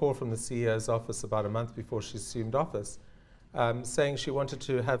got a call from the CEO's office about a month before she assumed office, saying she wanted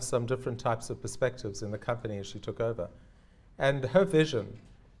to have some different types of perspectives in the company as she took over. And her vision,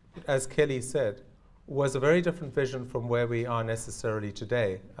 as Kelly said, was a very different vision from where we are necessarily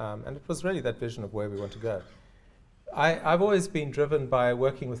today. And it was really that vision of where we want to go. I've always been driven by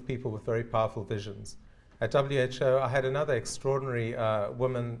working with people with very powerful visions. At WHO, I had another extraordinary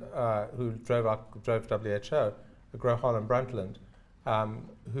woman who drove WHO, Gro Harlem Brundtland,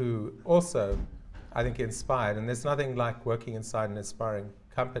 who also, I think, inspired. And there's nothing like working inside an inspiring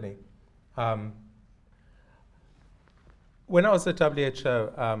company. When I was at WHO,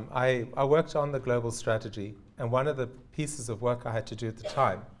 I worked on the global strategy. And one of the pieces of work I had to do at the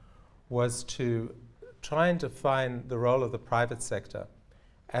time was to try and define the role of the private sector.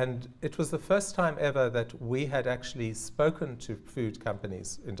 And it was the first time ever that we had actually spoken to food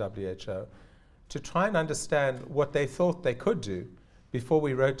companies in WHO to try and understand what they thought they could do before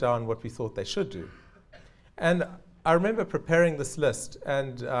we wrote down what we thought they should do. And I remember preparing this list,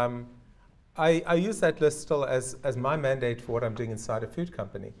 and I use that list still as my mandate for what I'm doing inside a food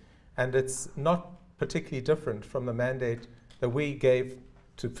company. And it's not particularly different from the mandate that we gave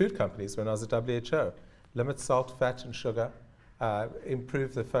to food companies when I was at WHO. Limit salt, fat, and sugar,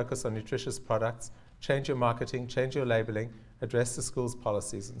 improve the focus on nutritious products, change your marketing, change your labeling, address the school's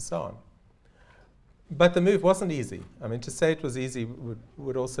policies, and so on. But the move wasn't easy. I mean, to say it was easy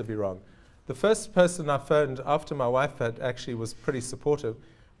would also be wrong. The first person I phoned after my wife actually was pretty supportive,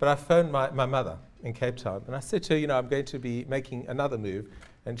 but I phoned my mother in Cape Town, and I said to her, you know, I'm going to be making another move,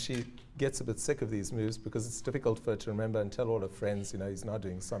 and she gets a bit sick of these moves because it's difficult for her to remember and tell all her friends, you know, he's now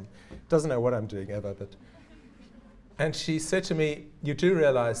doing doesn't know what I'm doing ever, but. And she said to me, you do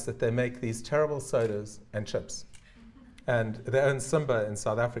realize that they make these terrible sodas and chips. And they own Simba in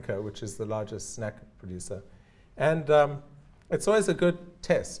South Africa, which is the largest snack producer. And it's always a good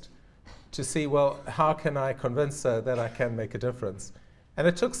test to see, well, how can I convince her that I can make a difference? And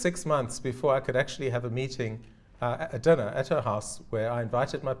it took 6 months before I could actually have a meeting, a dinner at her house, where I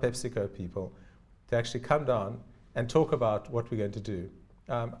invited my PepsiCo people to actually come down and talk about what we're going to do.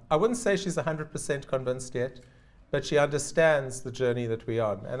 I wouldn't say she's 100% convinced yet, but she understands the journey that we're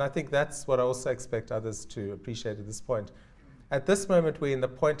on. And I think that's what I also expect others to appreciate at this point. At this moment, we're in the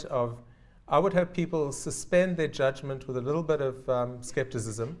point of, I would have people suspend their judgment with a little bit of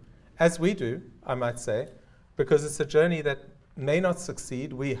skepticism, as we do, I might say, because it's a journey that may not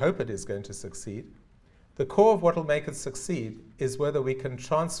succeed. We hope it is going to succeed. The core of what will make it succeed is whether we can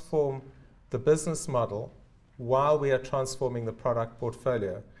transform the business model while we are transforming the product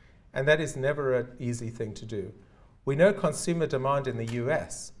portfolio. And that is never an easy thing to do. We know consumer demand in the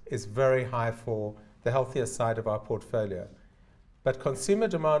US is very high for the healthier side of our portfolio. But consumer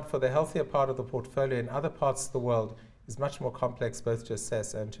demand for the healthier part of the portfolio in other parts of the world is much more complex both to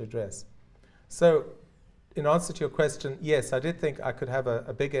assess and to address. So in answer to your question, yes, I did think I could have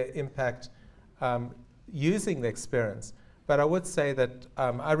a bigger impact using the experience. But I would say that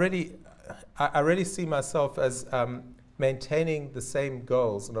I really see myself as maintaining the same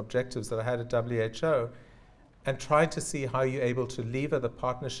goals and objectives that I had at WHO, and trying to see how you're able to lever the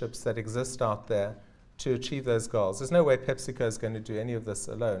partnerships that exist out there to achieve those goals. There's no way Pepsi Co is going to do any of this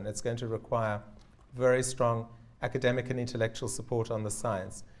alone. It's going to require very strong academic and intellectual support on the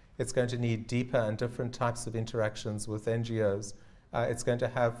science. It's going to need deeper and different types of interactions with NGOs. It's going to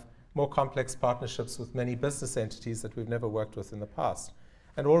have more complex partnerships with many business entities that we've never worked with in the past.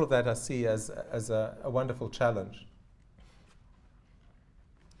 And all of that I see as a wonderful challenge.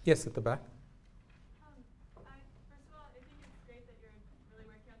 Yes, at the back. First of all, I think it's great that you're really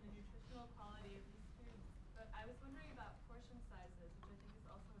working on the nutritional quality of these foods, but I was wondering about portion sizes, which I think is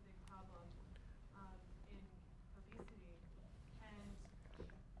also a big problem in obesity. And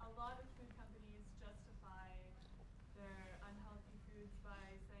a lot of food companies justify their unhealthy foods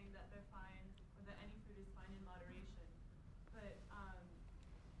by saying that they're fine, or that any food is fine in moderation. But I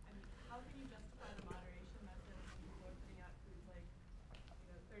mean, how can you justify the moderation method when people are putting out foods like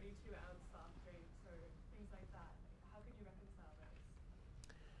 32-ounce soft drinks or things like that? How can you reconcile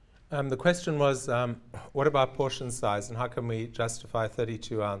those? The question was, what about portion size and how can we justify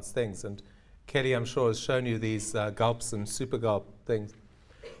 32-ounce things? And Kelly, I'm sure, has shown you these gulps and super gulp things.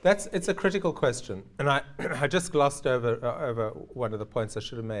 It's a critical question. And I just glossed over one of the points I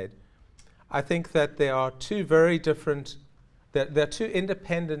should have made. I think that there are two very different, there are two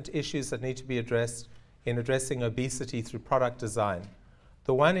independent issues that need to be addressed in addressing obesity through product design.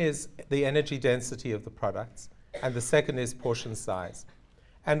 The one is the energy density of the products, and the second is portion size.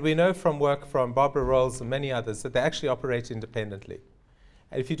 And we know from work from Barbara Rolls and many others that they actually operate independently.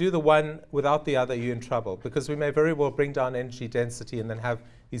 And if you do the one without the other, you're in trouble, because we may very well bring down energy density and then have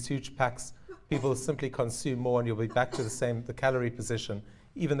these huge packs. People simply consume more, and you'll be back to the calorie position.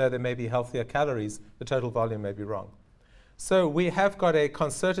 Even though there may be healthier calories, the total volume may be wrong. So we have got a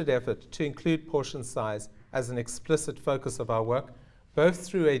concerted effort to include portion size as an explicit focus of our work, both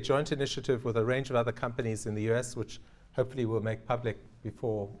through a joint initiative with a range of other companies in the US, which hopefully we'll make public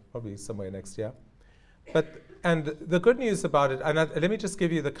before probably somewhere next year. And the good news about it, and let me just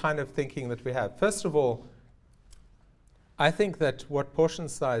give you the kind of thinking that we have. First of all, I think that what portion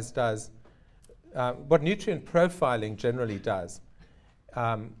size does, what nutrient profiling generally does,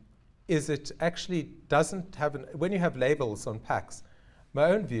 is it actually doesn't have, when you have labels on packs, my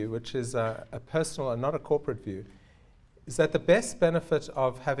own view, which is a personal and not a corporate view, is that the best benefit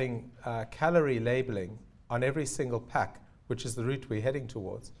of having calorie labeling on every single pack, which is the route we're heading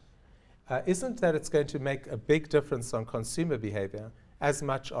towards, isn't that it's going to make a big difference on consumer behavior as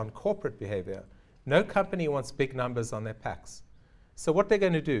much on corporate behavior. No company wants big numbers on their packs. So what they're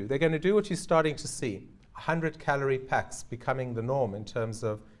going to do what you're starting to see, 100-calorie packs becoming the norm in terms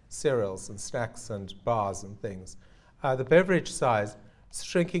of cereals and snacks and bars and things. The beverage size,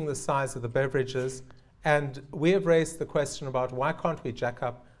 shrinking the size of the beverages. And we have raised the question about why can't we jack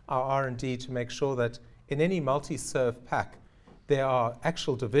up our R&D to make sure that in any multi-serve pack, there are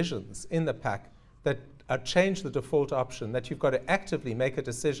actual divisions in the pack that change the default option, that you've got to actively make a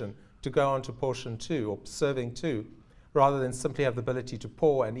decision to go on to portion 2 or serving 2, rather than simply have the ability to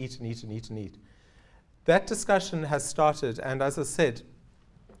pour and eat and eat and eat and eat. That discussion has started, and as I said,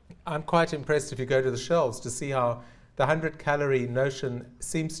 I'm quite impressed if you go to the shelves to see how the 100-calorie notion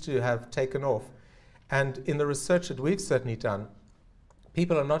seems to have taken off. And in the research that we've certainly done,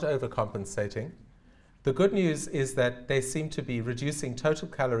 people are not overcompensating. The good news is that they seem to be reducing total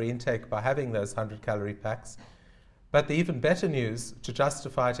calorie intake by having those 100-calorie packs. But the even better news, to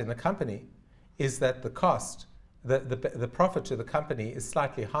justify it in the company, is that the cost, the profit to the company is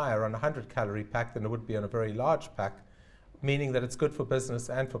slightly higher on a 100-calorie pack than it would be on a very large pack, meaning that it's good for business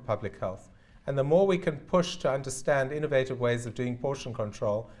and for public health. And the more we can push to understand innovative ways of doing portion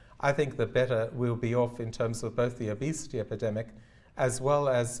control, I think the better we'll be off in terms of both the obesity epidemic as well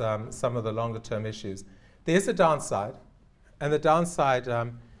as some of the longer-term issues. There's a downside, and the downside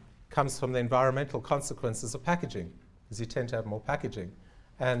comes from the environmental consequences of packaging, because you tend to have more packaging.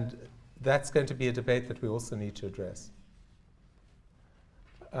 And that's going to be a debate that we also need to address.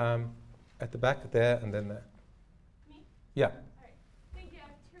 At the back there, and then there. Me? Yeah. All right. Thank you. I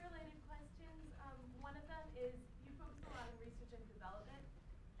have two related questions. One of them is you focus a lot on research and development,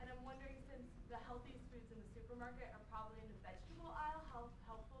 and I'm wondering, since the healthiest foods in the supermarket are probably in the vegetable aisle, how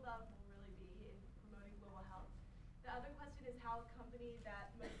helpful that will really be in promoting global health. The other question is how a company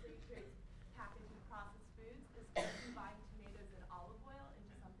that mostly creates packaged and processed foods is going to combine tomatoes and olive oil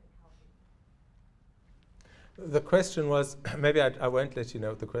into something healthy. The question was, maybe I won't let you know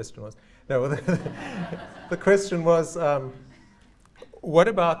what the question was. No, the question was, what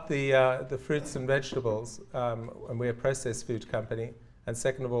about the fruits and vegetables? And we're a processed food company. And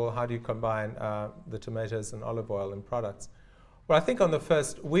second of all, how do you combine the tomatoes and olive oil in products? Well, I think on the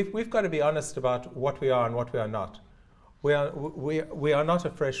first, we've got to be honest about what we are and what we are not. We are not a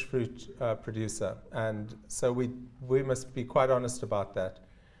fresh fruit producer, and so we must be quite honest about that.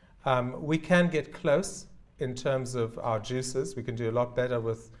 We can get close in terms of our juices. We can do a lot better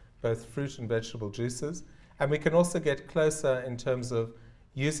with both fruit and vegetable juices, and we can also get closer in terms of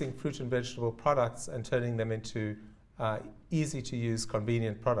using fruit and vegetable products and turning them into easy-to-use,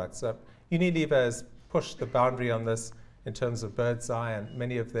 convenient products. So Unilever has pushed the boundary on this in terms of Bird's Eye and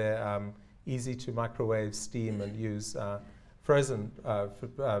many of their easy-to-microwave, steam, and use frozen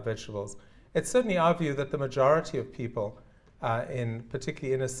vegetables. It's certainly our view that the majority of people, in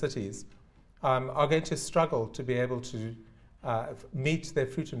particularly inner cities, are going to struggle to be able to meet their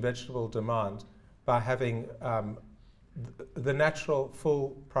fruit and vegetable demand by having the natural full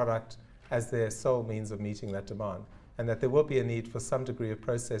product as their sole means of meeting that demand, and that there will be a need for some degree of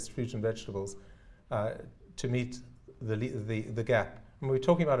processed fruit and vegetables to meet the gap. And we're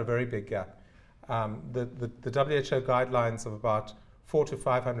talking about a very big gap. The WHO guidelines of about 400 to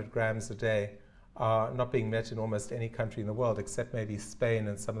 500 grams a day are not being met in almost any country in the world, except maybe Spain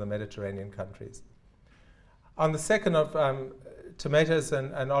and some of the Mediterranean countries. On the second of tomatoes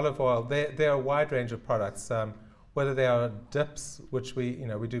and olive oil, there are a wide range of products, whether they are dips, which we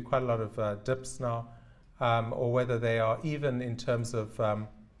do quite a lot of dips now, or whether they are even in terms of,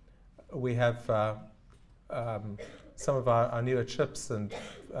 we have some of our newer chips and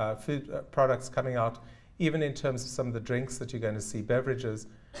food products coming out, even in terms of some of the drinks that you're going to see, beverages.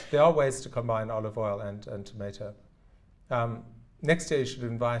 There are ways to combine olive oil and tomato. Next year you should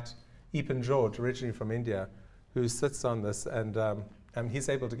invite Epan George, originally from India, who sits on this, and he's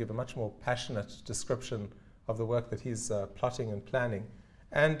able to give a much more passionate description of the work that he's plotting and planning,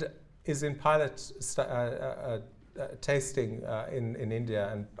 and is in pilot tasting in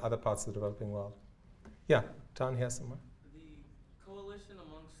India and other parts of the developing world. Yeah, down here somewhere. The coalition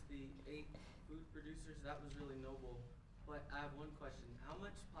amongst the 8 food producers, that was really noble, but I have one question. How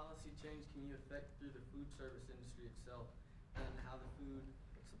much policy change can you affect through the food service industry itself, and how the food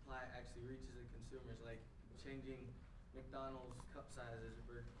supply actually reaches the consumers, like changing McDonald's cup sizes,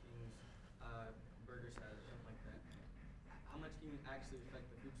 Burger King's burger sizes, something like that? How much can you actually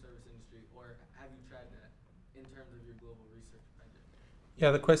affect the food service industry, or have you tried that in terms of your global research project?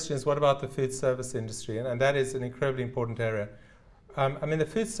 Yeah, the question is, what about the food service industry? And that is an incredibly important area. I mean, the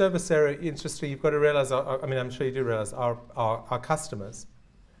food service area industry, you've got to realize, I mean, I'm sure you do realize, our customers.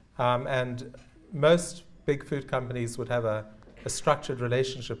 And most big food companies would have a structured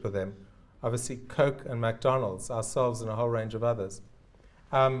relationship with them. Obviously, Coke and McDonald's, ourselves and a whole range of others.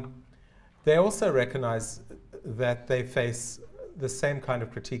 They also recognize that they face the same kind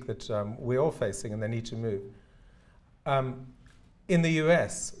of critique that we're all facing, and they need to move. In the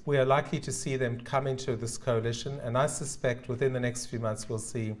US, we are likely to see them come into this coalition, and I suspect within the next few months we'll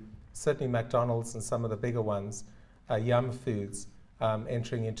see certainly McDonald's and some of the bigger ones, Yum Foods,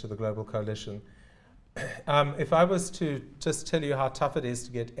 entering into the global coalition. If I was to just tell you how tough it is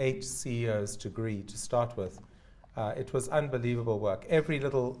to get 8 CEOs to agree to start with, it was unbelievable work. Every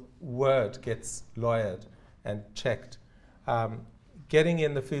little word gets lawyered and checked. Getting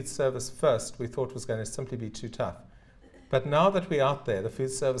in the food service first, we thought was going to simply be too tough. But now that we're out there, the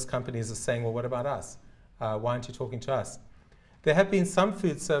food service companies are saying, well, what about us? Why aren't you talking to us? There have been some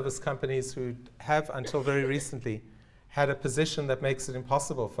food service companies who have, until very recently, had a position that makes it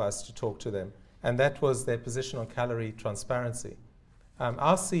impossible for us to talk to them, and that was their position on calorie transparency.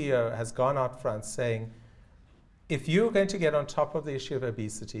 Our CEO has gone out front saying, if you're going to get on top of the issue of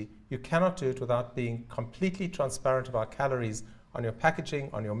obesity, you cannot do it without being completely transparent about calories on your packaging,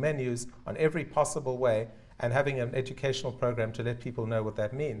 on your menus, on every possible way, and having an educational program to let people know what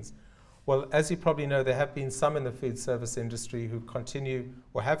that means. Well, as you probably know, there have been some in the food service industry who continue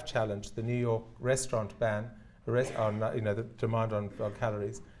or have challenged the New York restaurant ban on the demand on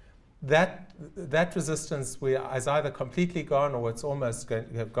calories. That resistance has either completely gone or it's almost going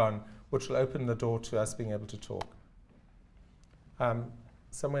to have gone, which will open the door to us being able to talk.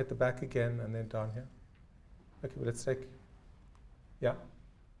 Somewhere at the back again, and then down here. Okay, well, let's take, yeah.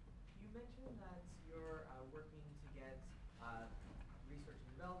 You mentioned that you're working to get research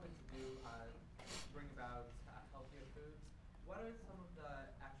and development to bring about healthier foods. What are some of the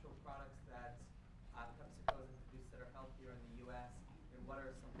actual products that Pepsi Co has introduced that are healthier in the U.S., and what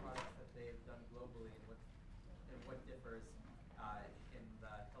are some products that they've done globally, and what differs in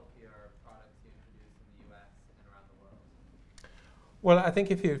the healthier products you introduce in the U.S. and around the world? Well, I think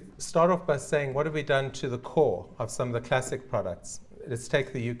if you start off by saying, what have we done to the core of some of the classic products? Let's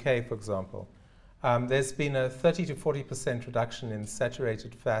take the UK, for example. There's been a 30 to 40% reduction in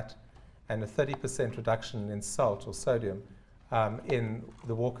saturated fat and a 30% reduction in salt or sodium in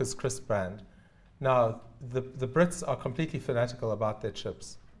the Walker's Crisp brand. Now, the Brits are completely fanatical about their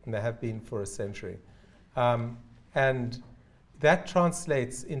chips, and they have been for a century. And that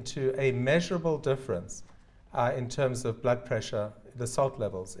translates into a measurable difference in terms of blood pressure, the salt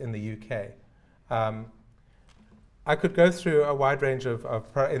levels in the UK. I could go through a wide range of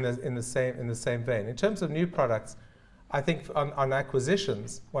in the same vein. In terms of new products, I think on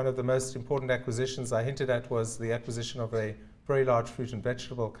acquisitions, one of the most important acquisitions I hinted at was the acquisition of a very large fruit and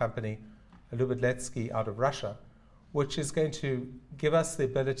vegetable company, Lubedletsky, out of Russia, which is going to give us the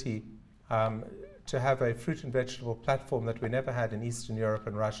ability to have a fruit and vegetable platform that we never had in Eastern Europe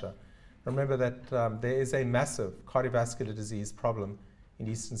and Russia. Remember that there is a massive cardiovascular disease problem in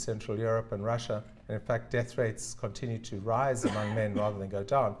Eastern Central Europe and Russia, and in fact death rates continue to rise among men rather than go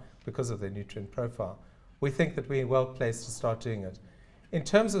down because of their nutrient profile. We think that we're well placed to start doing it. In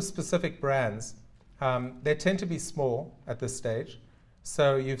terms of specific brands, they tend to be small at this stage.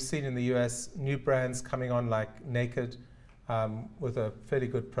 So you've seen in the US new brands coming on like Naked with a fairly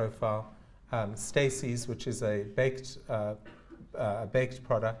good profile, Stacy's, which is a baked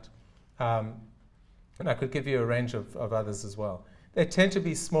product, and I could give you a range of others as well. They tend to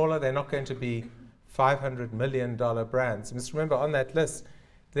be smaller. They're not going to be $500 million brands. And just remember, on that list,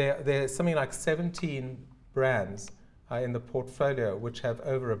 there's something like 17 brands in the portfolio which have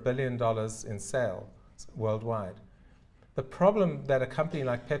over $1 billion in sales worldwide. The problem that a company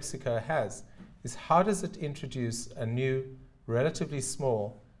like Pepsi Co has is how does it introduce a new, relatively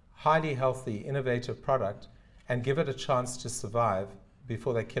small, highly healthy, innovative product and give it a chance to survive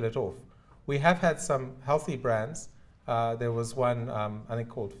before they kill it off. We have had some healthy brands. There was one, I think,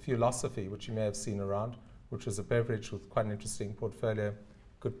 called Philosophy, which you may have seen around, which was a beverage with quite an interesting portfolio,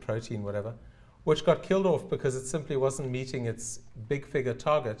 good protein, whatever, which got killed off because it simply wasn't meeting its big figure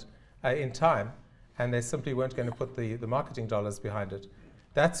target in time, and they simply weren't going to put the marketing dollars behind it.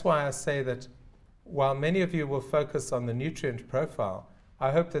 That's why I say that while many of you will focus on the nutrient profile,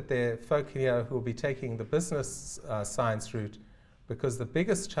 I hope that there are folk here who will be taking the business science route, because the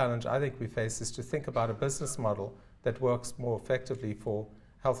biggest challenge I think we face is to think about a business model that works more effectively for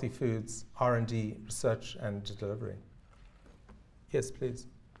healthy foods, R&D, research, and delivery. Yes, please.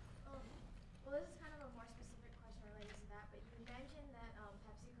 Well, this is kind of a more specific question related to that, but you mentioned that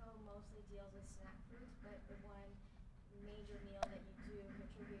Pepsi Co mostly deals with snack foods, but the one major meal that you do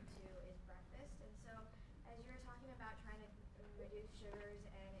contribute to is breakfast. And so, as you were talking about trying to reduce sugars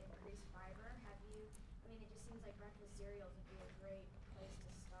and increase fiber, have you, I mean, it just seems like breakfast cereals would be a great place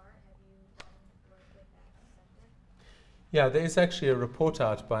to start. Have you done work with that sector? Yeah, there is actually a report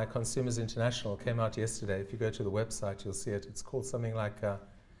out by Consumers International, came out yesterday. If you go to the website, you'll see it. It's called something like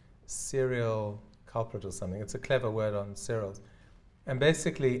cereal culprit or something. It's a clever word on cereals. And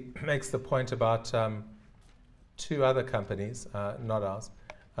basically makes the point about two other companies, not ours,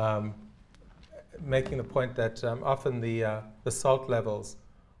 making the point that often the salt levels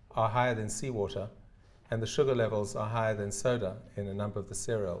are higher than seawater and the sugar levels are higher than soda in a number of the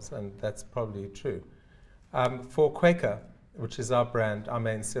cereals, and that's probably true. For Quaker, which is our brand, our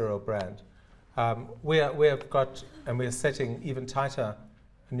main cereal brand, we have got, and we are setting even tighter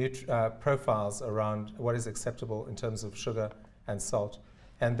profiles around what is acceptable in terms of sugar and salt,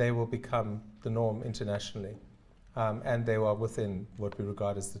 and they will become the norm internationally. And they are within what we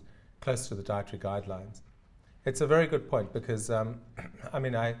regard as close to the dietary guidelines. It's a very good point because, I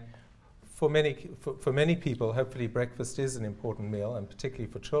mean, for many people, hopefully breakfast is an important meal, and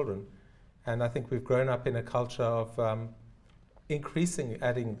particularly for children. And I think we've grown up in a culture of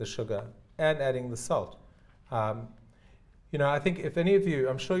adding the sugar and adding the salt. You know, I think if any of you,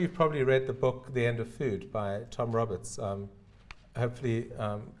 I'm sure you've probably read the book The End of Food by Tom Roberts. Hopefully,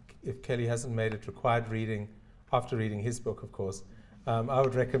 if Kelly hasn't made it required reading, after reading his book, of course, I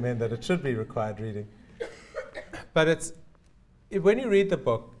would recommend that it should be required reading. But when you read the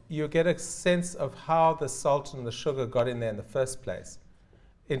book, you get a sense of how the salt and the sugar got in there in the first place,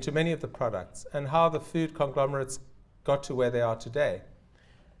 into many of the products, and how the food conglomerates got to where they are today.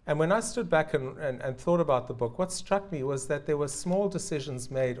 And when I stood back and thought about the book, what struck me was that there were small decisions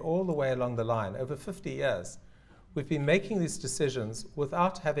made all the way along the line. Over 50 years, we've been making these decisions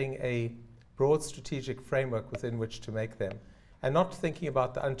without having a broad strategic framework within which to make them, and not thinking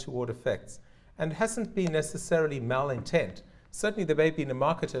about the untoward effects. And it hasn't been necessarily malintent. Certainly there may have been a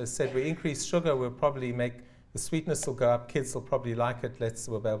marketer who said, we increase sugar, we'll probably make the sweetness will go up, kids will probably like it,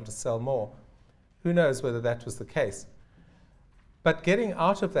 we'll be able to sell more. Who knows whether that was the case? But getting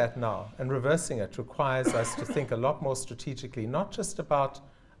out of that now and reversing it requires us to think a lot more strategically, not just about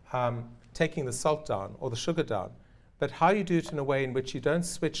taking the salt down or the sugar down, but how you do it in a way in which you don't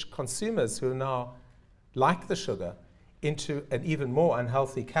switch consumers who now like the sugar into an even more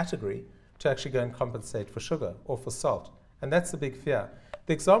unhealthy category to actually go and compensate for sugar or for salt. And that's the big fear.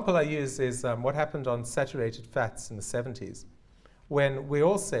 The example I use is what happened on saturated fats in the 70s, when we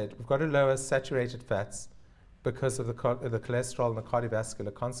all said we've got to lower saturated fats because of the cholesterol and the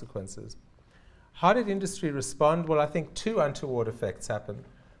cardiovascular consequences. How did industry respond? Well, I think two untoward effects happened.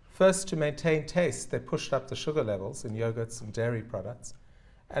 First, to maintain taste, they pushed up the sugar levels in yogurts and dairy products.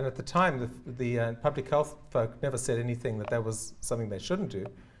 And at the time, the public health folk never said anything that was something they shouldn't do,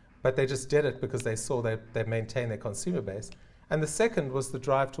 but they just did it because they saw they maintained their consumer base. And the second was the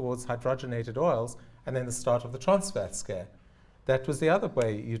drive towards hydrogenated oils and then the start of the trans fat scare. That was the other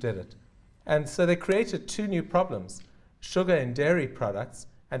way you did it. And so they created two new problems: sugar in dairy products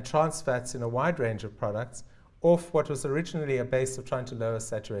and trans fats in a wide range of products, off what was originally a base of trying to lower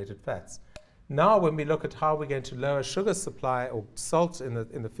saturated fats. Now, when we look at how we're going to lower sugar supply or salt in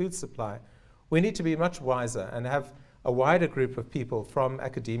the food supply, we need to be much wiser and have a wider group of people from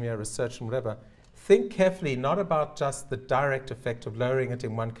academia, research, and whatever think carefully, not about just the direct effect of lowering it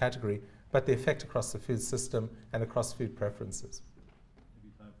in one category, but the effect across the food system and across food preferences.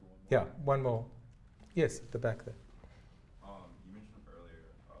 Maybe time for one more. Yeah, one more. Yes, at the back there. You mentioned earlier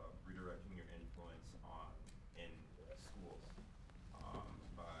redirecting your influence in schools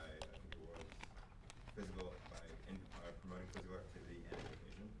by, I think it was promoting physical activity and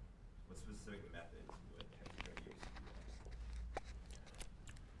education. What specific methods would PepsiCo use to do that?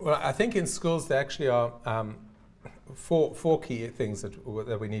 Well, I think in schools there actually are four key things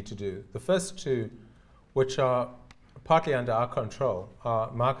that we need to do. The first two, which are partly under our control,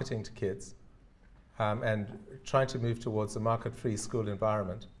 are marketing to kids and trying to move towards a market-free school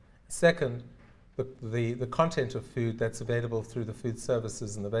environment. Second, the content of food that's available through the food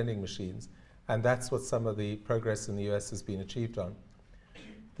services and the vending machines, and that's what some of the progress in the US has been achieved on.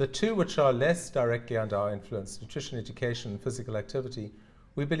 The two which are less directly under our influence, nutrition education and physical activity,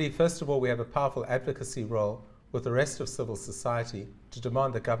 we believe, first of all, we have a powerful advocacy role with the rest of civil society to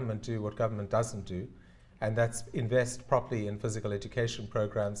demand that government do what government doesn't do, and that's invest properly in physical education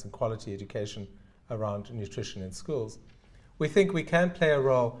programs and quality education around nutrition in schools. We think we can play a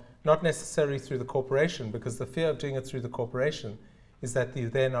role, not necessarily through the corporation, because the fear of doing it through the corporation is that you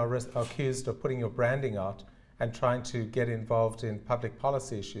then are accused of putting your branding out and trying to get involved in public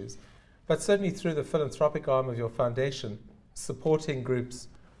policy issues, but certainly through the philanthropic arm of your foundation, supporting groups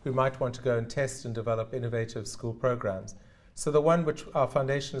who might want to go and test and develop innovative school programs. So the one which our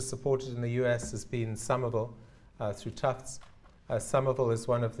foundation has supported in the US has been Somerville through Tufts. Somerville is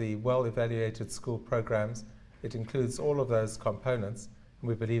one of the well-evaluated school programs. It includes all of those components, and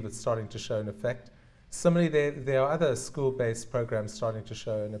we believe it's starting to show an effect. Similarly, there are other school-based programs starting to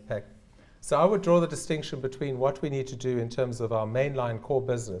show an effect. So I would draw the distinction between what we need to do in terms of our mainline core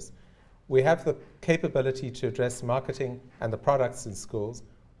business. We have the capability to address marketing and the products in schools.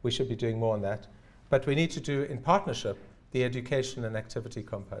 We should be doing more on that. But we need to do, in partnership, the education and activity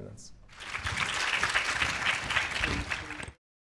components.